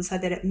for them so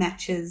that it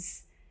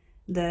matches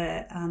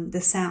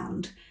the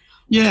sound.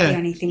 Yeah. That's the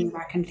only thing that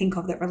I can think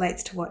of that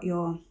relates to what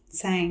you're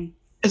saying.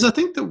 As I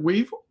think that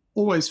we've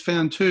always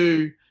found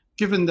too,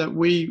 given that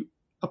we,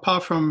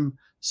 apart from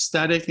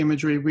static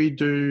imagery, we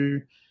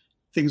do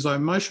things like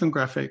motion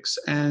graphics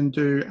and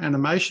do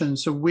animation.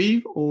 So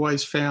we've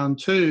always found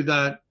too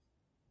that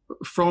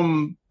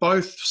from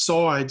both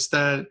sides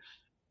that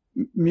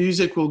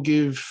music will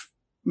give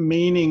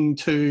meaning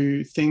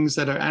to things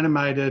that are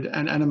animated,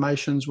 and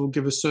animations will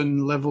give a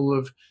certain level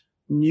of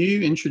new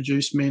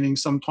introduced meaning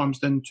sometimes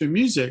then to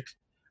music,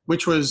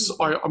 which was,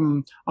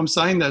 I'm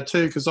saying that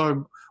too because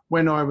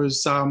when I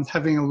was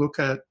having a look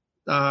at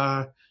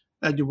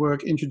your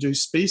work,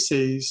 Introduced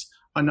Species,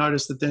 I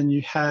noticed that then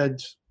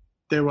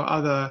there were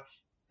other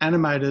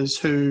animators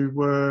who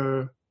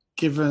were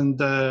given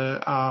the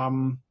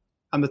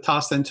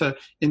task then to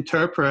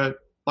interpret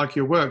like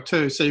your work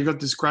too. So you've got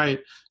this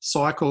great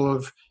cycle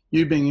of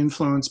you being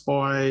influenced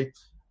by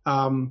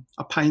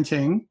a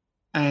painting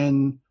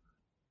and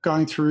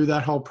going through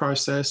that whole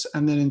process,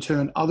 and then in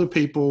turn other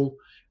people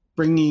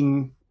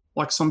bringing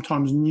like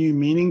sometimes new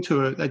meaning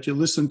to it, that you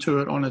listen to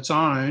it on its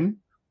own,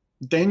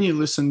 then you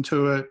listen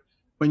to it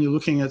when you're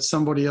looking at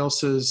somebody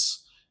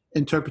else's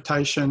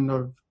interpretation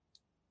of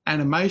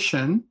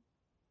animation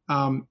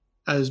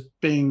as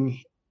being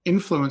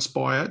influenced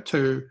by it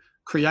to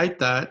create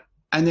that,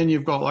 and then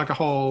you've got like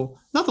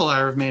another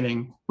layer of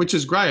meaning, which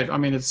is great. I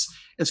mean, it's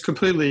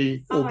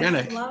completely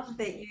organic. I love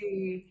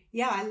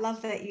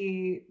that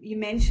you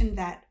mentioned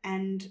that,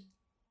 and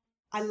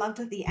I loved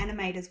that the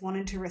animators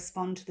wanted to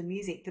respond to the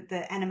music, that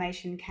the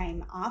animation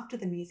came after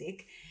the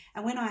music.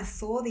 And when I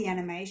saw the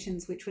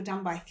animations, which were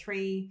done by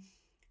 3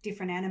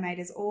 different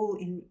animators, all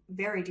in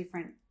very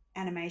different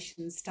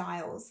animation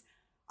styles,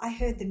 I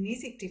heard the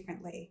music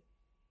differently.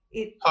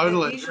 The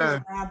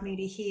visuals allowed me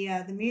to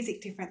hear the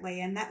music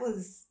differently, and that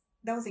was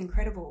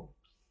incredible.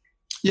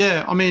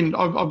 Yeah, I mean,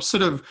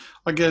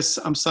 I guess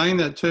I'm saying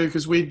that too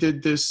because we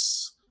did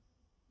this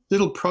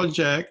little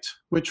project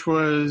which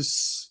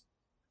was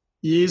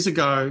years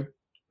ago,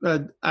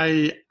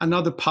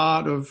 another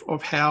part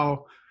of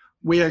how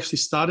we actually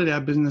started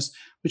our business,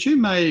 but you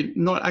may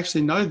not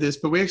actually know this,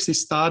 but we actually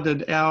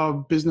started our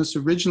business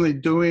originally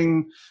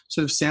doing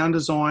sort of sound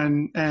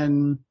design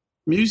and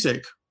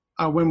music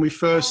when we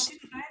first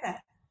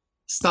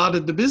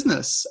started the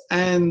business.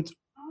 And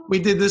we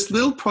did this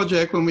little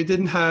project when we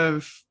didn't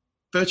have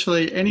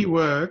virtually any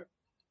work.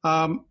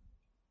 My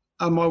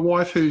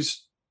wife,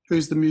 who's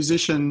the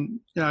musician,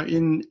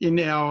 in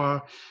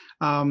our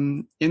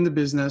in the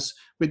business,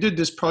 we did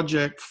this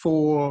project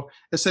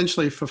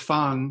essentially for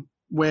fun,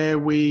 where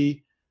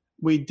we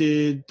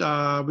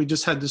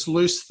just had this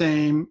loose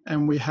theme,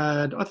 and we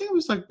had, I think it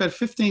was like about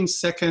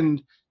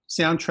 15-second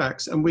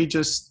soundtracks, and we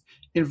just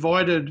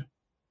invited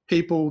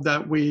people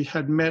that we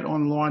had met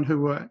online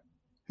who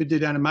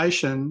did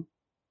animation,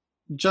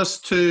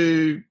 just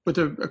with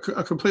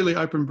a completely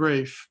open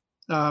brief,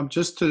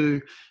 just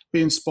to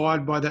be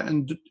inspired by that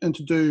and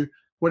to do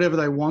whatever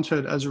they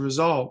wanted as a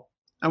result.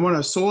 And when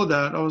I saw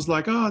that, I was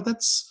like, oh,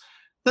 that's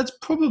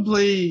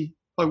probably,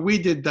 like, we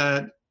did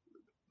that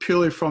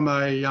purely from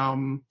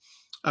a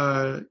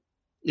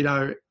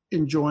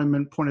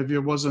enjoyment point of view.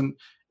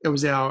 It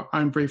was our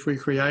own brief we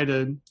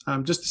created,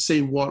 just to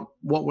see what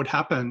would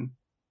happen.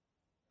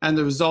 And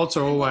the results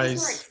are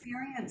always. What was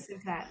your experience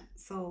of that,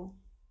 Saul?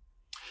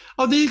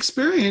 Oh, the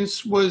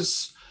experience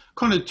was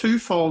kind of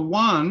twofold.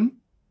 One,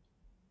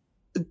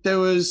 there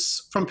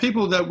was, from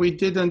people that we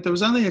didn't, there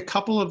was only a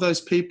couple of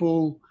those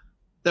people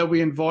that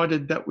we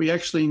invited that we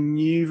actually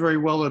knew very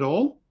well at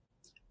all.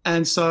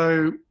 And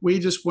so we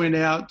just went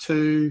out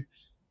to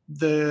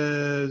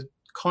the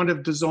kind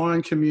of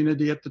design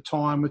community at the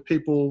time with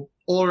people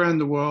all around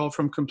the world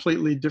from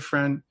completely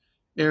different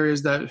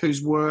areas that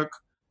whose work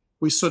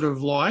we sort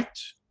of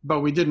liked,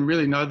 but we didn't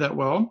really know that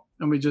well.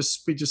 And we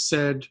just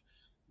said,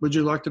 would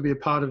you like to be a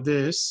part of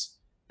this?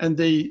 And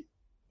the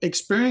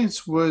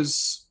experience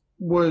was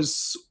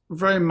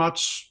very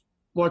much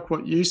like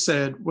what you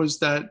said, was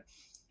that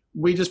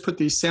we just put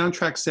these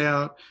soundtracks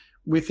out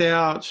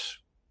without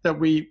that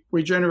we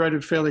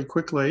generated fairly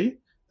quickly,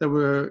 that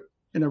were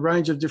in a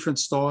range of different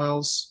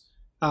styles,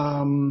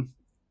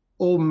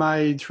 all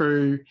made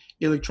through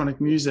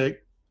electronic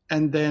music.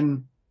 And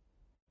then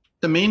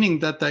the meaning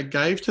that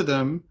gave to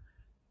them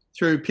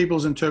through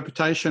people's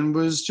interpretation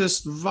was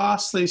just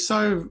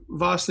so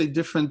vastly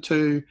different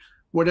to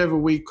whatever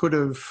we could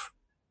have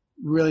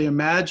really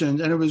imagined.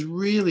 And it was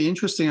really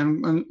interesting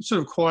and sort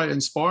of quite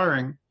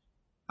inspiring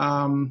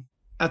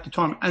at the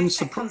time. And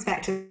that comes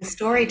back to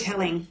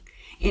storytelling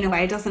in a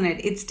way, doesn't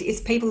it?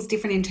 It's people's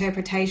different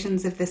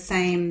interpretations of the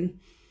same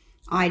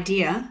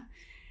idea,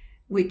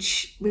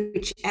 which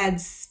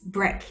adds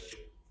breadth.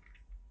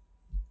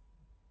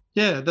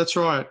 Yeah, that's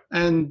right.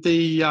 And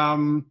the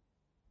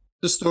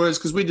stories,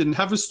 because we didn't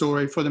have a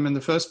story for them in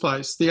the first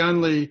place.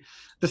 The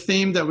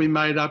theme that we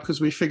made up, because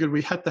we figured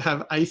we had to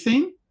have a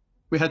theme,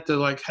 we had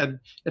to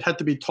it had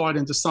to be tied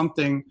into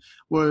something,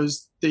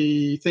 was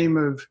the theme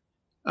of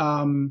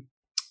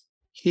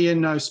hear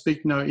no,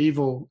 speak no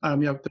evil.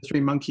 The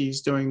three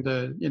monkeys doing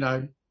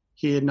the,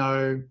 hear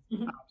no,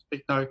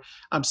 speak no,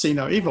 see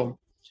no evil.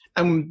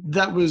 And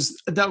that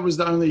was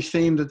the only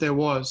theme that there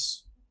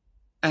was.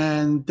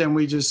 And then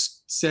we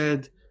just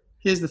said,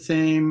 here's the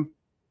theme,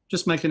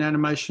 just make an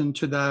animation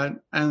to that.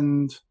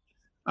 And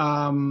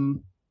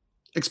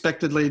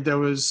expectedly, there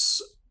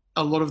was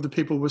a lot of the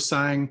people were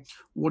saying,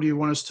 what do you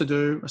want us to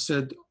do? I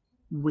said,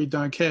 we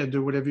don't care,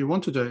 do whatever you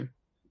want to do.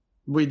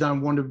 We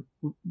don't want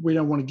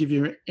to give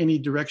you any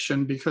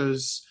direction,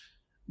 because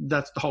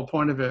that's the whole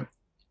point of it.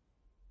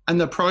 And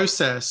the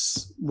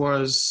process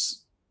was,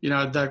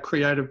 that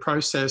creative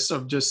process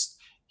of just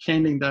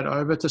handing that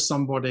over to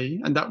somebody.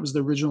 And that was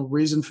the original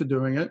reason for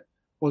doing it,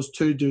 was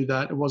to do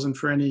that. It wasn't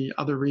for any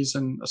other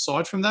reason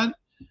aside from that.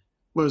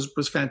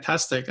 Was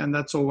fantastic. And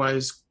that's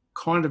always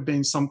kind of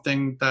been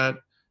something that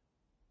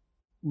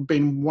I've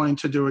been wanting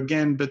to do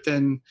again. But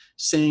then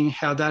seeing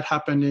how that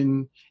happened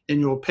in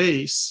your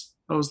piece,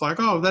 I was like,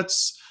 oh,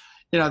 that's,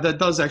 that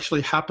does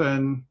actually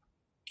happen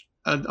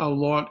a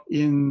lot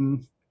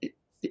in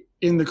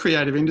the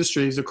creative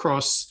industries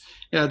across,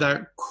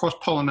 that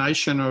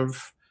cross-pollination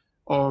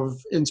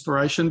of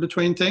inspiration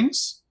between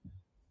things.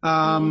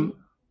 But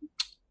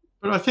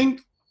I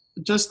think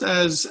just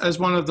as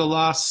one of the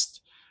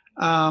last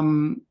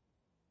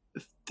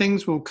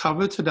things we'll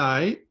cover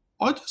today,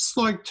 I'd just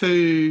like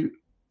to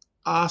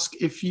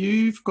ask if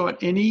you've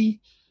got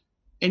any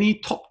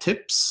top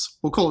tips,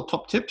 we'll call it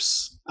top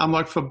tips,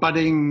 like for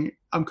budding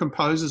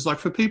composers, like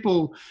for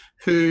people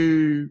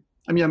who,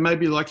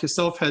 maybe like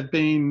yourself had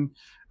been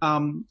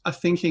are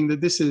thinking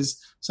that this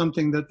is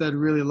something that they'd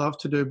really love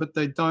to do, but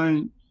they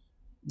don't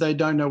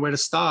know where to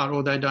start,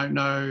 or they don't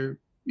know,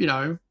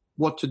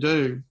 what to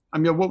do.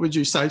 What would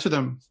you say to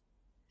them?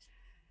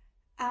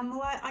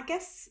 Well, I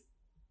guess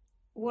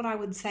what I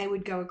would say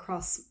would go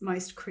across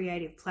most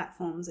creative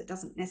platforms. It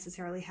doesn't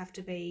necessarily have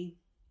to be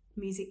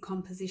music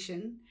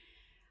composition.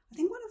 I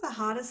think one of the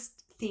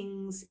hardest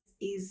things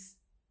is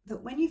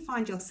that when you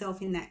find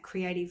yourself in that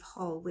creative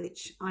hole,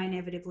 which I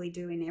inevitably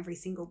do in every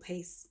single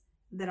piece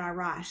that I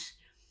write,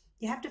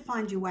 you have to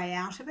find your way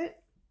out of it.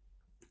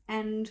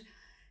 And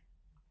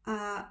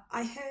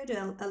I heard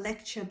a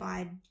lecture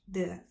by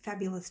the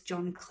fabulous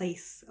John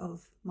Cleese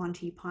of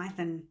Monty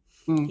Python.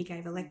 He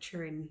gave a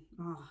lecture in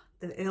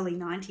the early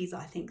 90s,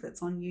 I think,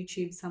 that's on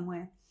YouTube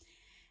somewhere.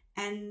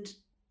 And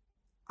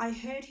I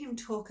heard him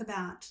talk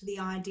about the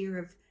idea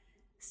of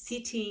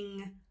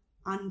sitting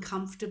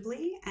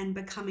uncomfortably and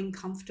becoming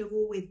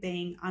comfortable with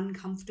being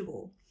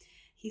uncomfortable.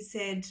 He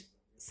said,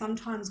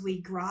 sometimes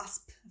we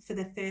grasp for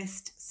the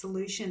first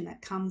solution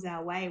that comes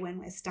our way when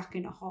we're stuck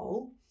in a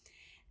hole.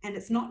 And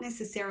it's not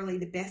necessarily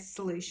the best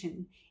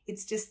solution.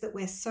 It's just that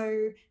we're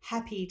so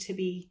happy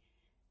to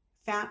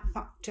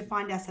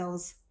find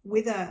ourselves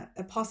with a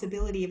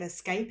possibility of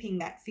escaping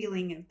that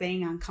feeling of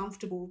being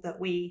uncomfortable that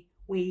we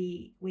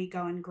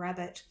go and grab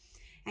it.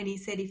 And he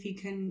said, if you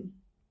can,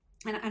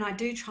 and I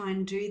do try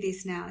and do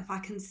this now, if I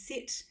can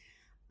sit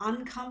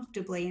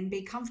uncomfortably and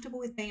be comfortable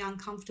with being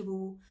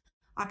uncomfortable,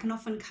 I can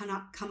often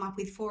come up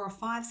with 4 or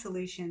 5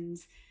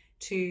 solutions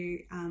to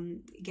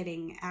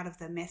getting out of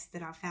the mess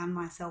that I found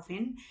myself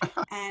in.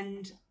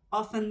 And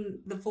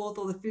often the 4th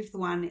or the 5th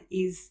one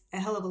is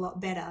a hell of a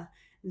lot better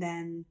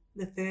than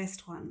the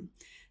first one.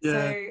 Yeah,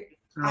 so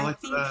I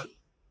think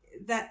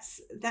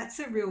that's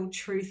a real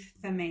truth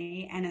for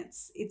me, and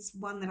it's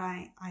one that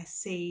I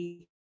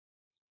see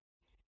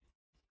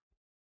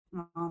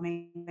I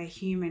mean, we're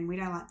human. We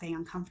don't like being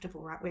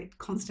uncomfortable, right? We're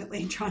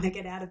constantly trying to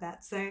get out of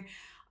that. So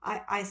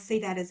I see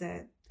that as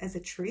a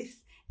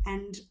truth.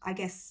 And I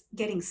guess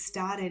getting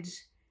started,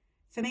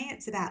 for me,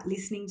 it's about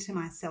listening to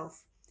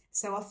myself.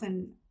 So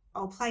often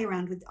I'll play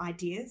around with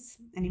ideas,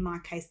 and in my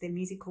case, they're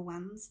musical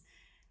ones.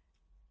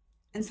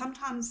 And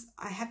sometimes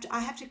I have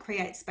to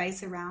create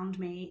space around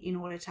me in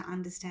order to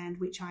understand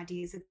which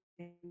ideas are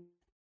going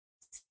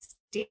to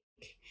stick.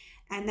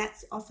 And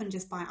that's often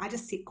just by I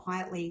just sit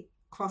quietly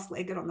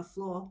cross-legged on the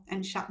floor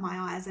and shut my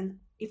eyes. And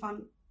if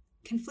I'm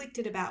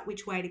conflicted about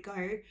which way to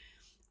go,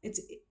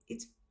 it's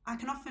I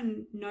can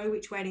often know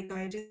which way to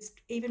go just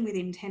even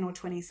within 10 or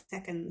 20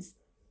 seconds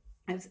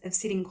of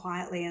sitting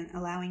quietly and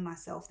allowing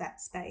myself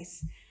that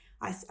space.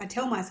 I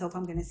tell myself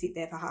I'm going to sit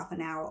there for half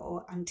an hour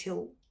or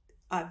until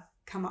I've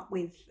come up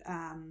with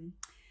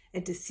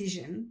a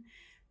decision,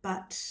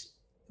 but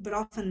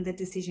often the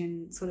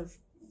decision sort of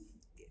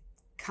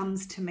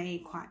comes to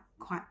me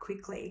quite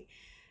quickly.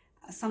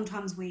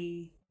 Sometimes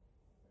I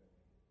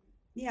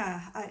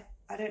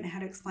don't know how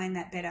to explain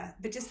that better,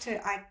 but just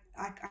I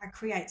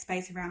create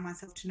space around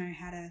myself to know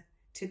how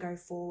to go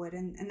forward,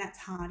 and that's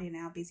hard in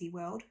our busy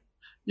world.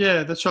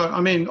 Yeah, that's right. I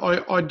mean,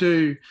 I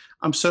do.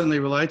 I'm certainly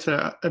relate to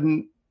that,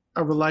 and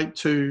I relate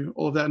to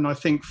all of that. And I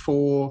think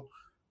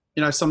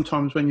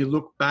sometimes when you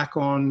look back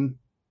on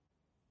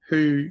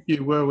who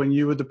you were when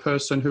you were the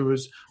person who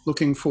was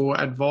looking for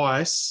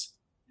advice,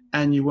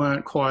 and you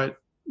weren't quite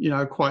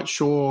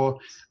sure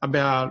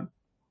about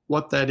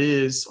what that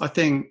is, I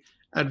think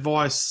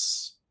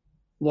advice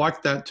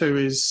like that too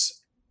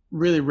is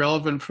really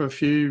relevant for a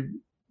few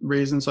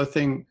reasons. I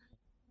think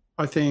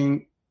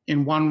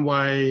in one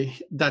way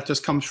that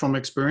just comes from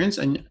experience,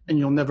 and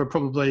you'll never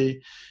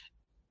probably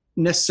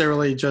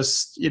necessarily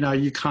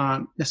you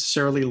can't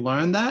necessarily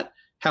learn that.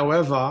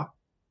 However,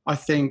 I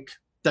think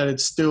that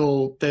it's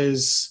still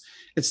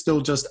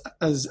just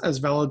as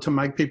valid to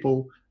make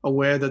people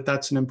aware that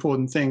that's an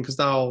important thing, because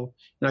they'll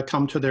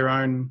come to their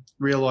own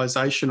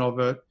realization of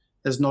it.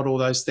 There's not all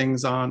those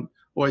things aren't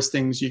always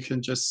things you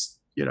can just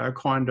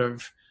kind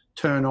of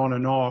turn on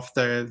and off.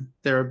 They're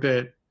a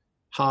bit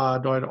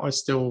hard. I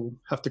still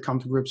have to come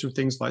to grips with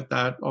things like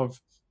that, of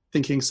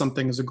thinking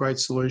something is a great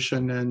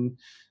solution and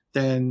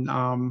then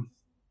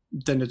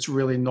it's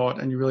really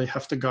not, and you really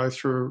have to go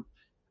through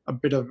a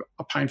bit of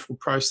a painful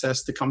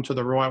process to come to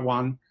the right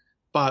one.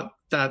 But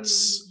I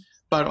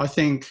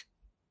think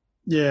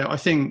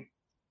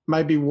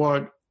maybe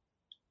what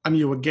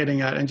you were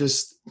getting at, and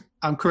just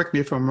correct me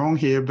if I'm wrong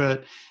here,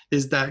 but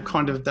is that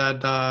kind of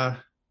that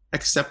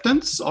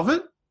acceptance of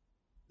it,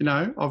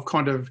 of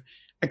kind of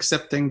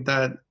accepting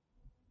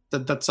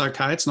that's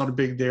okay. It's not a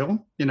big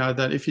deal,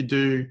 that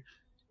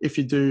if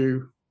you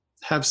do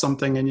have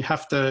something and you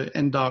have to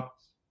end up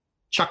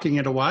chucking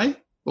it away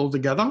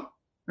altogether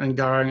and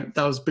going,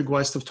 that was a big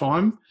waste of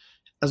time,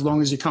 as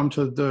long as you come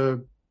to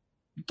the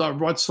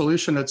right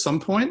solution at some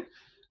point,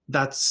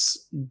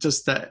 that's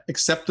just that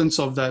acceptance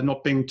of that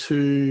not being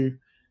too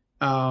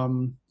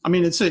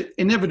it's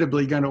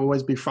inevitably going to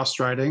always be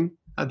frustrating.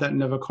 That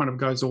never kind of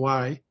goes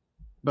away,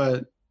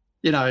 but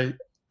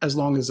as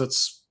long as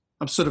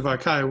I'm sort of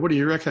okay. What do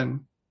you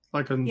reckon?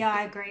 Yeah,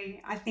 I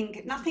agree. I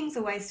think nothing's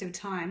a waste of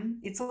time.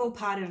 It's all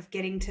part of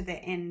getting to the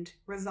end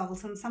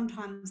result. And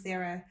sometimes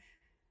there are,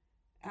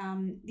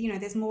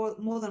 there's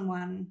more than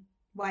one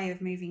way of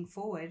moving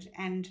forward,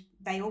 and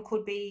they all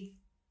could be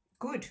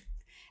good.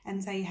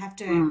 And so you have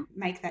to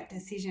make that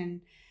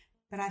decision.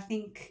 But I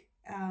think,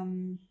 I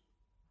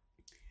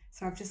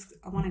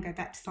want to go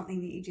back to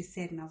something that you just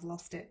said and I've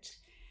lost it.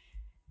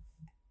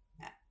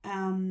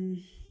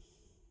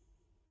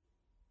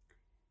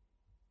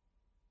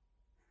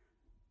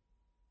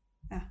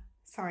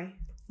 Sorry,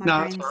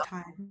 my brain's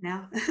tired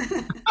now.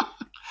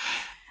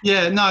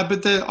 Yeah, no,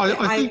 but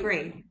I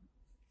agree.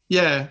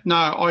 Yeah, no,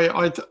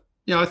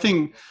 I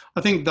think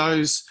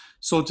those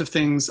sorts of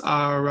things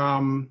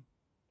are,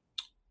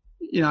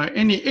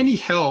 any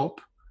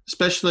help,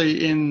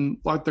 especially in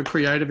like the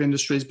creative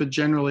industries, but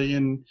generally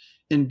in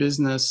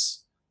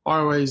business, I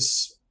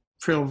always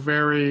feel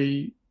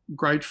very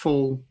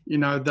grateful,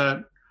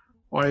 that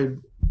I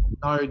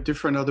know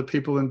different other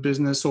people in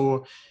business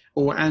or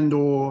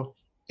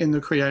in the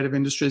creative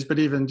industries, but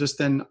even just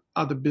then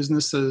other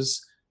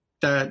businesses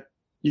that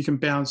you can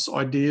bounce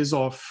ideas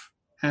off.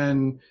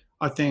 And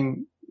I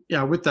think,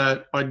 with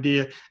that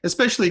idea,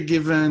 especially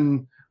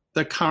given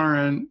the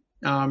current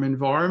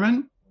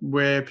environment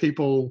where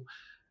people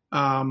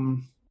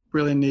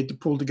really need to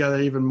pull together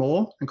even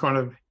more and kind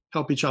of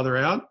help each other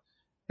out,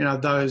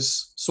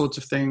 those sorts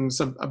of things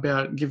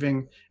about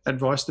giving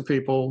advice to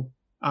people,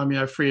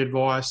 free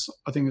advice,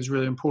 I think is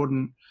really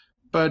important.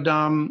 But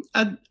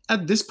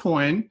at this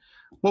point,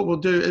 what we'll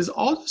do is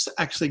I'll just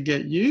actually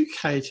get you,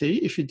 Katy,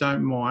 if you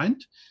don't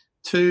mind,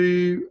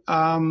 to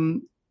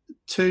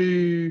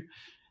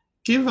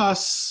give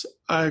us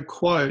a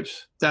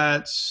quote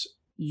that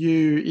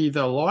you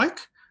either like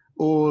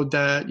or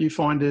that you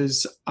find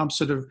is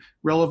sort of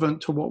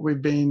relevant to what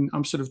we've been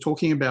sort of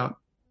talking about.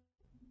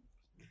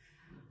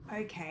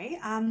 Okay.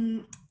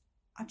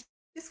 I've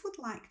just would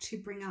like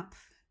to bring up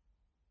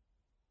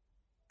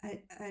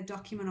a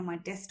document on my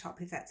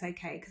desktop, if that's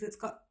okay, because it's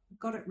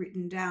got it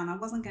written down. I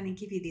wasn't going to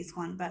give you this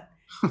one, but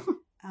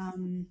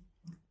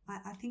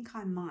I think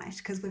I might,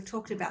 because we've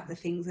talked about the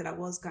things that I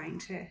was going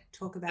to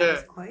talk about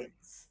as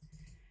quotes.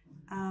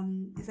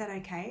 Is that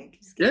okay?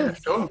 Just give me a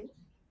sure.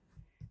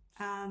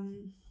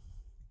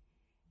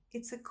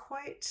 It's a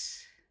quote.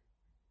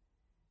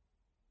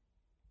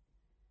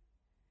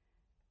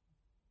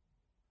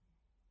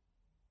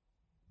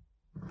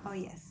 Oh,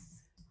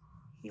 yes.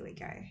 Here we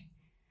go.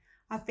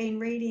 I've been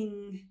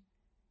reading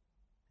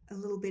a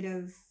little bit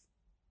of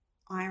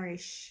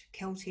Irish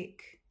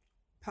Celtic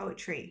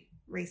poetry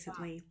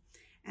recently,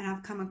 and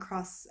I've come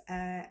across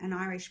an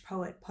Irish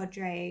poet,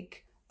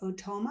 Pádraig Ó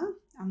Tuama.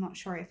 I'm not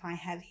sure if I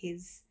have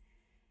his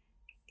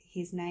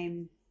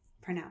name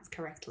pronounced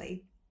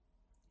correctly.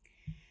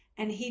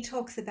 And he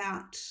talks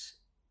about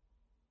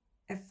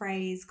a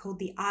phrase called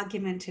the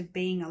argument of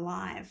being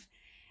alive,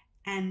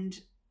 and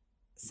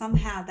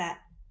somehow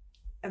that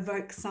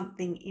evokes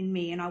something in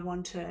me, and I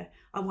want to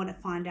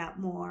find out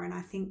more. And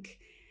I think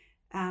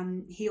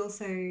he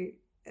also,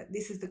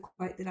 this is the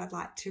quote that I'd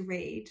like to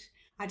read.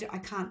 I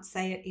can't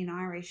say it in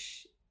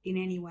Irish in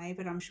any way,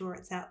 but I'm sure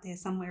it's out there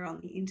somewhere on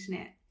the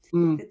internet.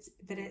 The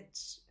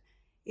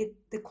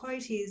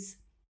quote is,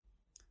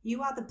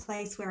 "You are the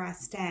place where I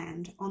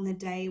stand on the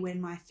day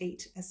when my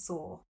feet are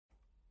sore."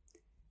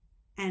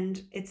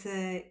 And it's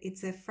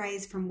a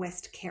phrase from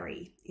West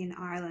Kerry in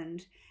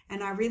Ireland.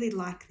 And I really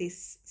like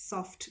this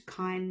soft,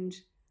 kind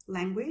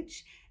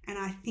language. And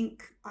I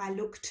think I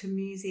look to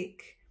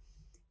music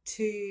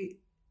to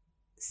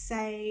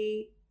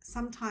say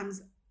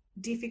sometimes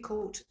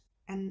difficult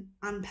and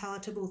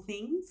unpalatable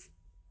things,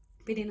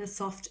 but in a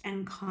soft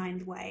and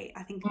kind way.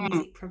 I think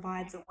music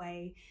provides a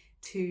way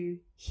to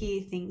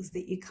hear things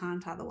that you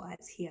can't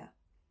otherwise hear.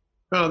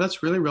 Oh,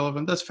 that's really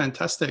relevant. That's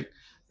fantastic.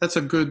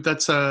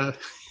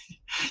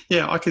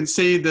 Yeah, I can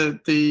see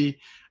the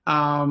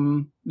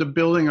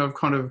building of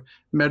kind of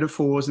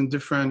metaphors and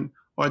different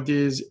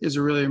ideas is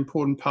a really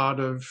important part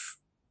of,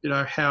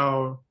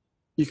 how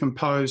you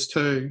compose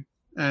too.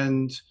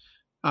 And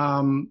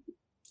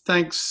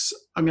thanks,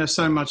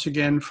 so much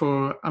again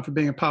for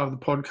being a part of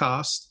the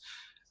podcast.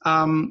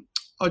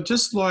 I'd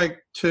just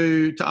like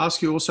to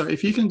ask you also,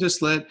 if you can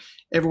just let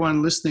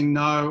everyone listening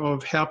know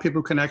of how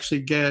people can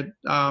actually get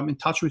in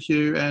touch with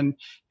you and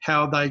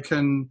how they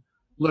can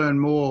learn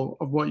more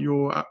of what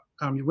your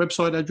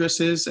website address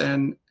is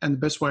and the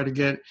best way to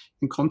get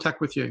in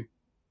contact with you.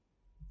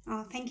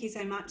 Oh, thank you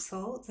so much,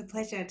 Saul. It's a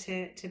pleasure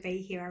to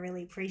be here. I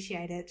really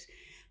appreciate it.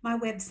 My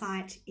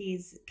website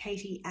is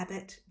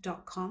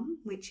katyabbott.com,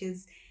 which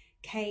is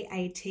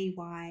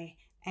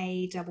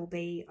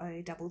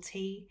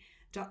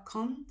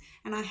KATYABBOTT.com.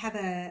 And I have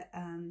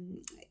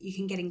you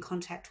can get in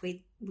contact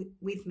with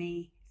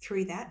me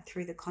through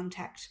the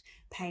contact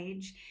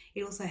page.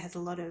 It also has a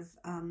lot of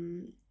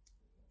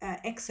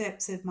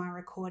excerpts of my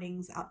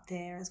recordings up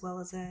there, as well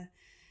as an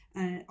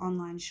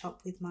online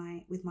shop with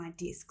my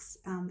discs,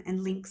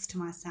 and links to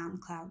my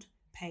SoundCloud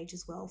page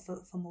as well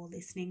for more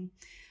listening.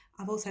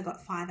 I've also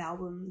got 5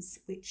 albums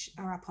which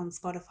are up on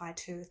Spotify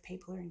too, if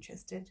people are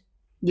interested.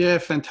 Yeah,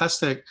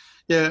 fantastic.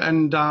 Yeah,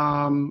 and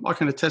I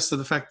can attest to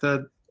the fact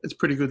that it's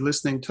pretty good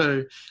listening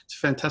too. It's a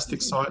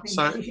fantastic site.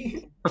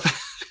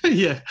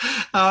 Yeah.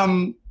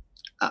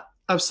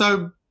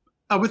 So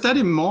with that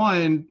in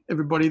mind,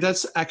 everybody,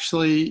 that's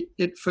actually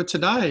it for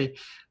today.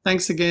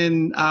 Thanks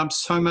again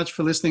so much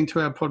for listening to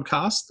our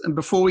podcast. And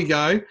before we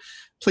go,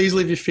 please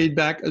leave your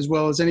feedback as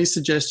well as any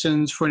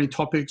suggestions for any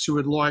topics you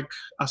would like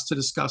us to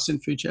discuss in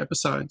future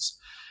episodes.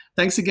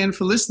 Thanks again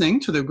for listening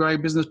to the Grow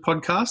Business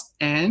Podcast,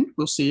 and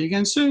we'll see you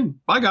again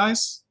soon. Bye,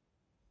 guys.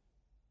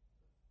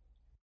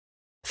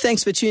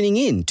 Thanks for tuning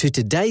in to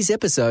today's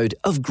episode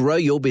of Grow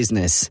Your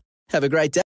Business. Have a great day.